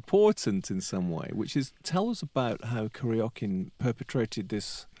important in some way, which is, tell us about how Kuryokhin perpetrated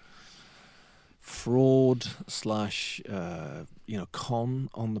this fraud / con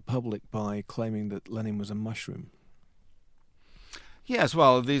on the public by claiming that Lenin was a mushroom. Yes,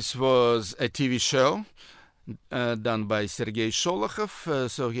 well, this was a TV show done by Sergei Sholokhov.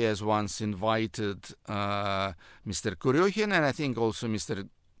 So he has once invited Mr. Kuryokhin, and I think also Mr.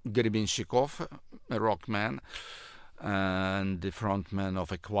 Grebenshchikov, a rock man, and the frontman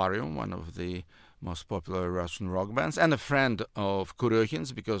of Aquarium, one of the most popular Russian rock bands, and a friend of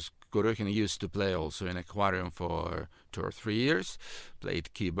Kuryokhin's, because Kuryokhin used to play also in Aquarium for 2 or 3 years,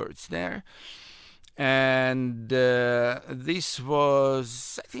 played keyboards there. And this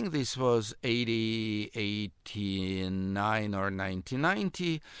was 89 or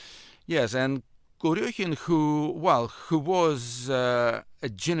 1990. Yes, and Kuryokhin, who was a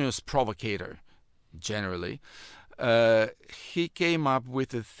genius provocator, generally, he came up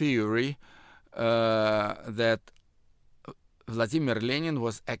with a theory that Vladimir Lenin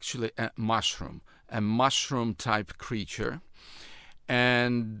was actually a mushroom-type creature.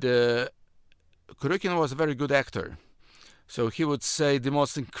 And Kuryokhin was a very good actor. So he would say the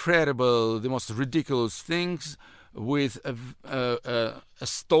most incredible, the most ridiculous things with a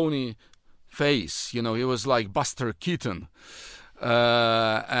stony face. He was like Buster Keaton.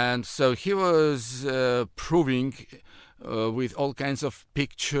 And so he was proving with all kinds of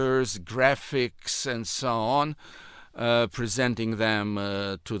pictures, graphics, and so on, presenting them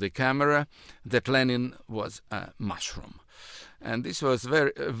to the camera, that Lenin was a mushroom. And this was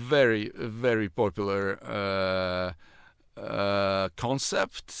very, very, very popular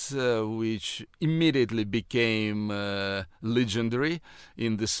concept, which immediately became legendary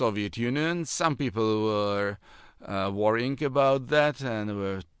in the Soviet Union. Some people were worrying about that and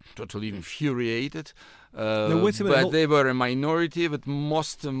were totally infuriated wait a minute, but they were a minority. But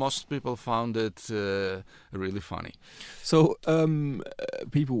most people found it really funny. So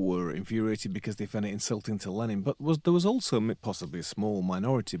people were infuriated because they found it insulting to Lenin. But there was also possibly a small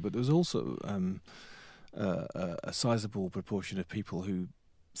minority, but there was also a sizable proportion of people who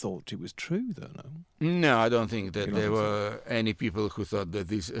thought it was true, though. No, I don't think that there were any people who thought that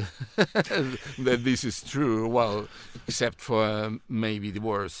this that this is true. Well, except for maybe the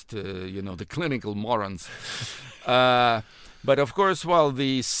worst, the clinical morons. But of course,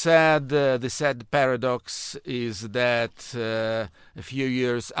 the sad paradox is that a few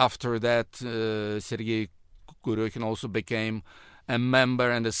years after that, Sergei Kuryokhin also became a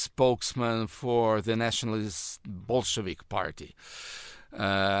member and a spokesman for the Nationalist Bolshevik Party.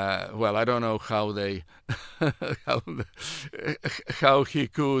 I don't know how they how he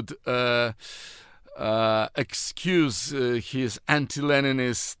could excuse his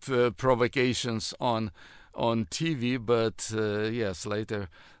anti-Leninist provocations on TV, but yes, later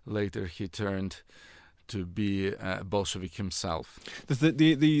he turned to be a Bolshevik himself.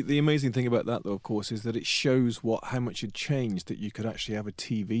 The amazing thing about that, though, of course, is that it shows how much had changed, that you could actually have a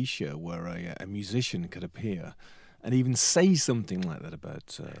TV show where a musician could appear and even say something like that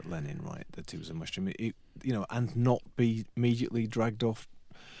about Lenin, right? That he was a mushroom, and not be immediately dragged off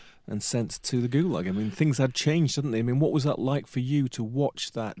and sent to the Gulag. I mean, things had changed, hadn't they? I mean, what was that like for you to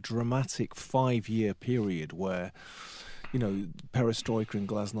watch that dramatic 5-year period where, Perestroika and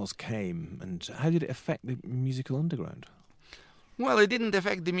Glasnost came, and how did it affect the musical underground? Well, it didn't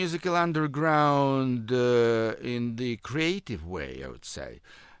affect the musical underground in the creative way, I would say,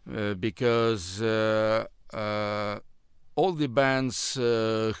 because all the bands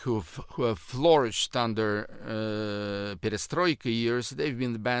who have flourished under Perestroika years, they've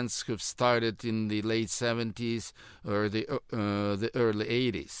been the bands who've started in the late 70s or the early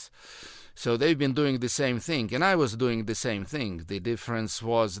 80s. So they've been doing the same thing, and I was doing the same thing. The difference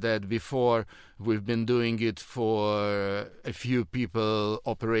was that before we've been doing it for a few people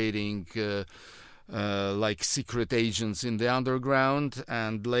operating like secret agents in the underground,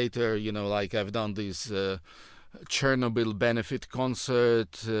 and later, I've done this Chernobyl benefit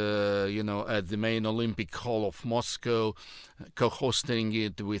concert, at the main Olympic Hall of Moscow, co-hosting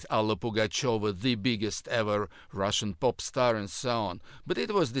it with Alla Pugacheva, the biggest ever Russian pop star, and so on. But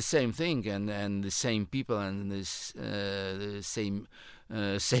it was the same thing, and the same people, and the same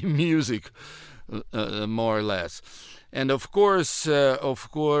music, more or less. And of course, both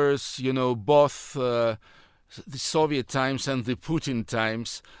the Soviet times and the Putin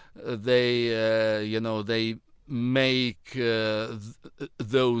times, they make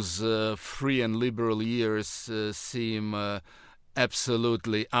those free and liberal years seem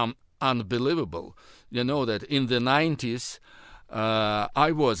absolutely unbelievable. You know that in the 90s,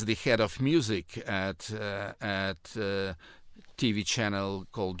 I was the head of music at TV channel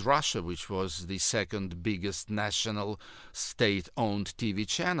called Russia, which was the second biggest national state-owned TV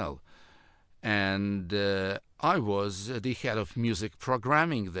channel. And I was the head of music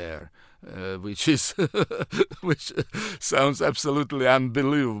programming there, which sounds absolutely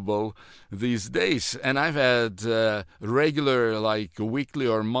unbelievable these days. And I've had regular, like weekly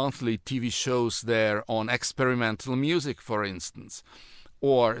or monthly TV shows there on experimental music, for instance,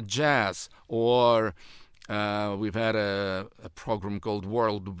 or jazz, or we've had a program called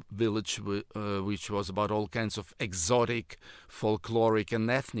World Village, which was about all kinds of exotic, folkloric, and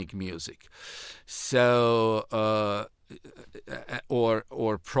ethnic music. So,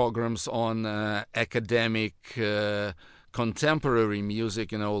 or programs on academic, contemporary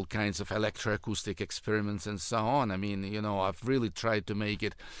music, all kinds of electroacoustic experiments and so on. I mean, I've really tried to make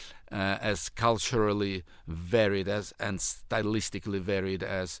it as culturally varied and stylistically varied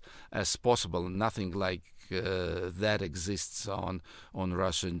as possible. Nothing like that exists on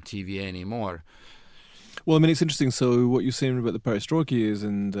Russian TV anymore. Well, I mean, it's interesting. So, what you're saying about the Perestroika years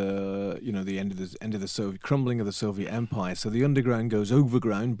and the end of the Soviet crumbling of the Soviet Empire. So the underground goes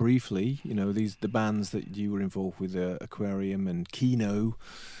overground briefly. The bands that you were involved with, Aquarium and Kino,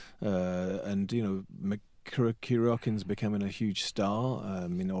 and Kuryokhin's becoming a huge star,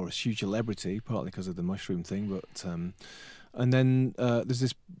 or a huge celebrity, partly because of the mushroom thing, but. And then there's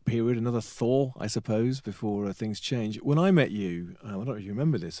this period, another thaw, I suppose, before things change. When I met you, I don't know if you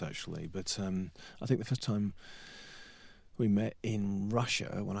remember this actually, but I think the first time we met in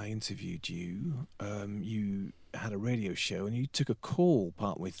Russia, when I interviewed you, you had a radio show and you took a call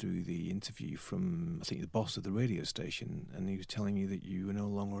partway through the interview from, I think, the boss of the radio station, and he was telling you that you were no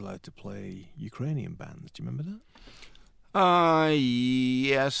longer allowed to play Ukrainian bands. Do you remember that?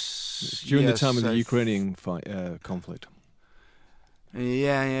 Yes. During the time of the Ukrainian conflict.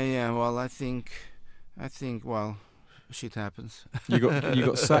 Yeah. Well, I think I think, well, shit happens. You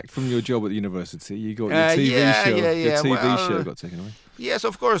got sacked from your job at the university. You got your TV show. Your TV show got taken away. Yes,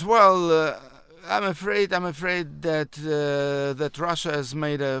 of course. Well, I'm afraid that that Russia has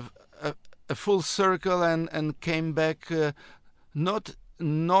made a full circle and came back not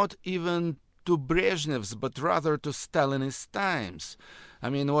even to Brezhnev's, but rather to Stalinist times. I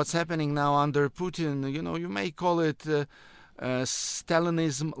mean, what's happening now under Putin, you may call it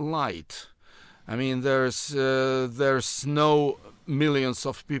Stalinism light. I mean, there's no millions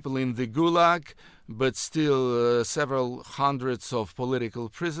of people in the Gulag, but still several hundreds of political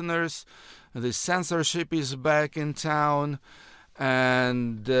prisoners. The censorship is back in town,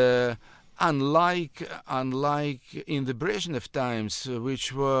 and unlike in the Brezhnev times,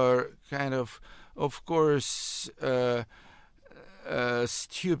 which were kind of course,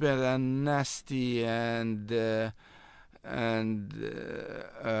 stupid and nasty and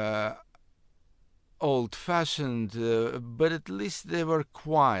old-fashioned, but at least they were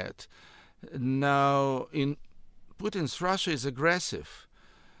quiet. Now, in Putin's Russia is aggressive,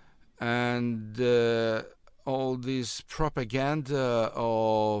 and all this propaganda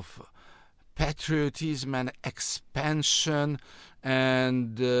of patriotism and expansion,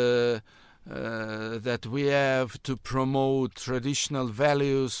 and that we have to promote traditional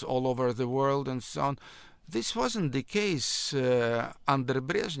values all over the world and so on. This wasn't the case under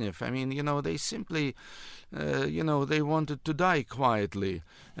Brezhnev. I mean, they simply, they wanted to die quietly.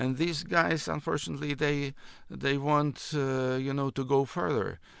 And these guys, unfortunately, they want, to go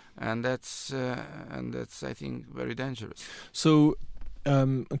further. And that's, I think, very dangerous. So,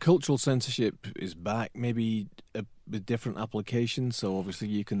 cultural censorship is back, maybe with different applications. So obviously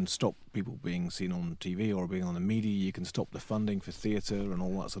you can stop people being seen on TV or being on the media. You can stop the funding for theatre and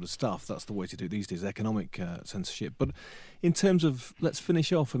all that sort of stuff. That's the way to do it these days, economic censorship. But in terms of, let's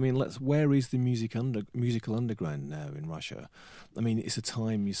finish off. I mean, where is the musical underground now in Russia? I mean, it's a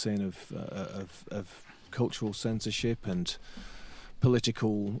time, you're saying, of cultural censorship and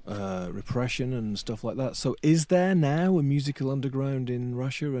political repression and stuff like that. So is there now a musical underground in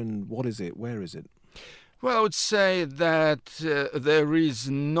Russia, and what is it? Where is it? Well, I would say that there is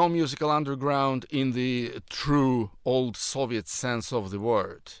no musical underground in the true old Soviet sense of the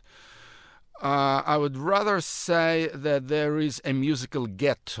word. I would rather say that there is a musical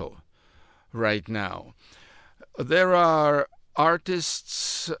ghetto right now. There are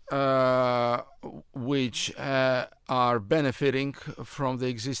artists which are benefiting from the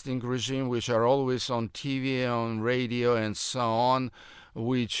existing regime, which are always on TV, on radio, and so on,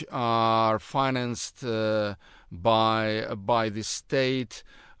 which are financed by the state,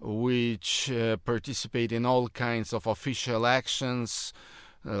 which participate in all kinds of official actions,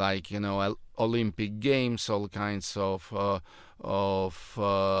 like Olympic Games, all kinds of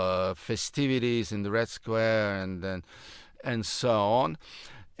festivities in the Red Square, and so on.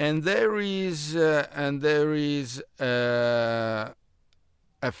 And there is a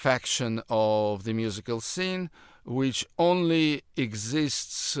faction of the musical scene which only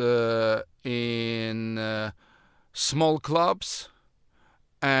exists in small clubs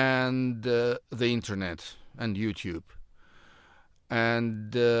and the internet and YouTube.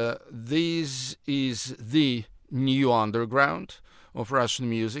 And this is the new underground of Russian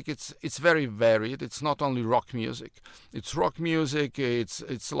music. It's very varied. It's not only rock music. It's rock music.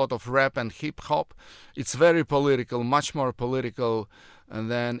 It's a lot of rap and hip hop. It's very political, much more political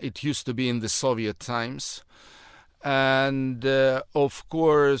than it used to be in the Soviet times. And of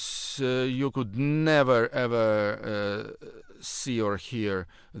course, you could never ever see or hear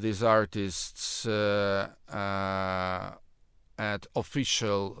these artists at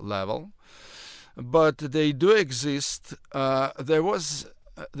official level. But they do exist. There were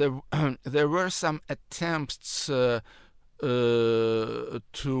some attempts to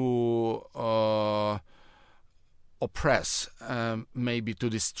oppress, maybe to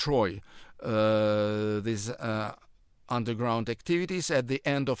destroy these underground activities. At the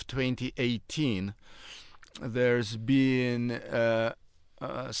end of 2018, there's been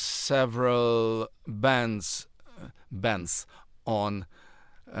several bans on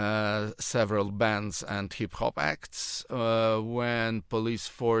several bands and hip-hop acts when police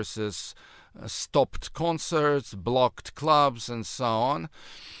forces stopped concerts, blocked clubs, and so on.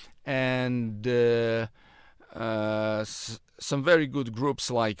 And some very good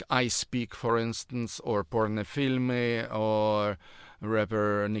groups like I Speak, for instance, or Pornofilmy, or a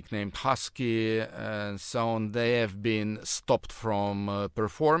rapper nicknamed Husky, and so on, they have been stopped from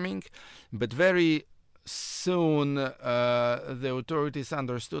performing. But very soon the authorities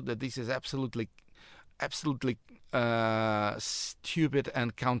understood that this is absolutely stupid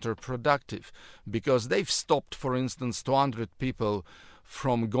and counterproductive, because they've stopped, for instance, 200 people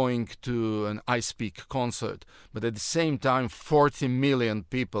from going to an Ice Peak concert, but at the same time 40 million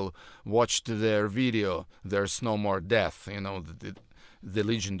people watched their video, There's No More Death, the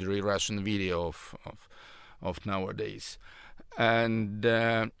legendary Russian video of nowadays. And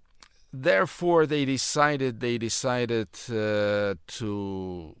therefore they decided to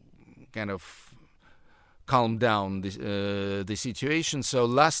kind of calm down the situation. So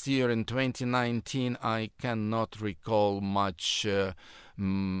last year in 2019, I cannot recall much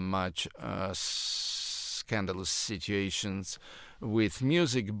scandalous situations with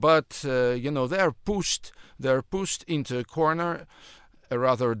music, but they're pushed into a corner, a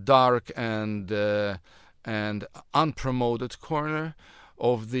rather dark and unpromoted corner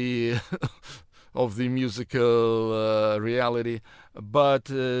of the of the musical reality, but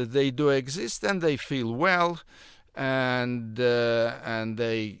they do exist and they feel well, and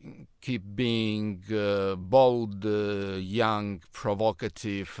they keep being bold, young,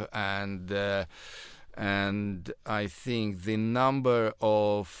 provocative, and I think the number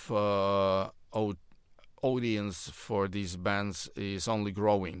of audience for these bands is only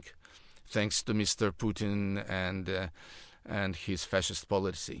growing, thanks to Mr. Putin and his fascist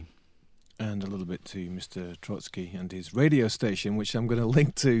policy. And a little bit to Mr. Trotsky and his radio station, which I'm going to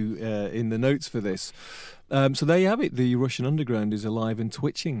link to in the notes for this. So there you have it. The Russian underground is alive and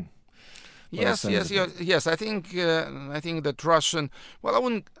twitching. Yes. I think that Russian. Well, I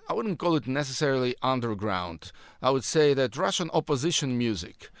wouldn't call it necessarily underground. I would say that Russian opposition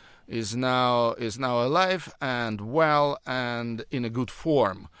music is now alive and well and in a good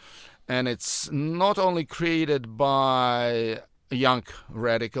form, and it's not only created by a young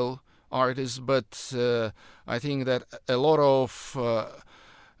radical artists, but I think that a lot of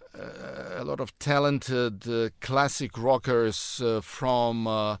talented classic rockers from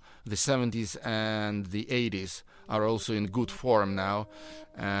the 70s and the 80s are also in good form now,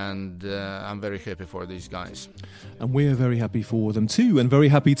 and I'm very happy for these guys. And we're very happy for them too, and very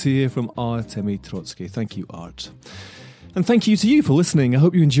happy to hear from Artemy Trotsky. Thank you, Art. And thank you to you for listening. I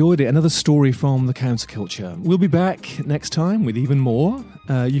hope you enjoyed it. Another story from the counterculture. We'll be back next time with even more.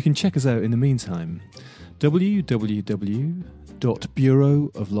 You can check us out in the meantime.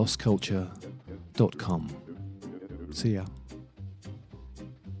 www.bureauoflostculture.com. See ya.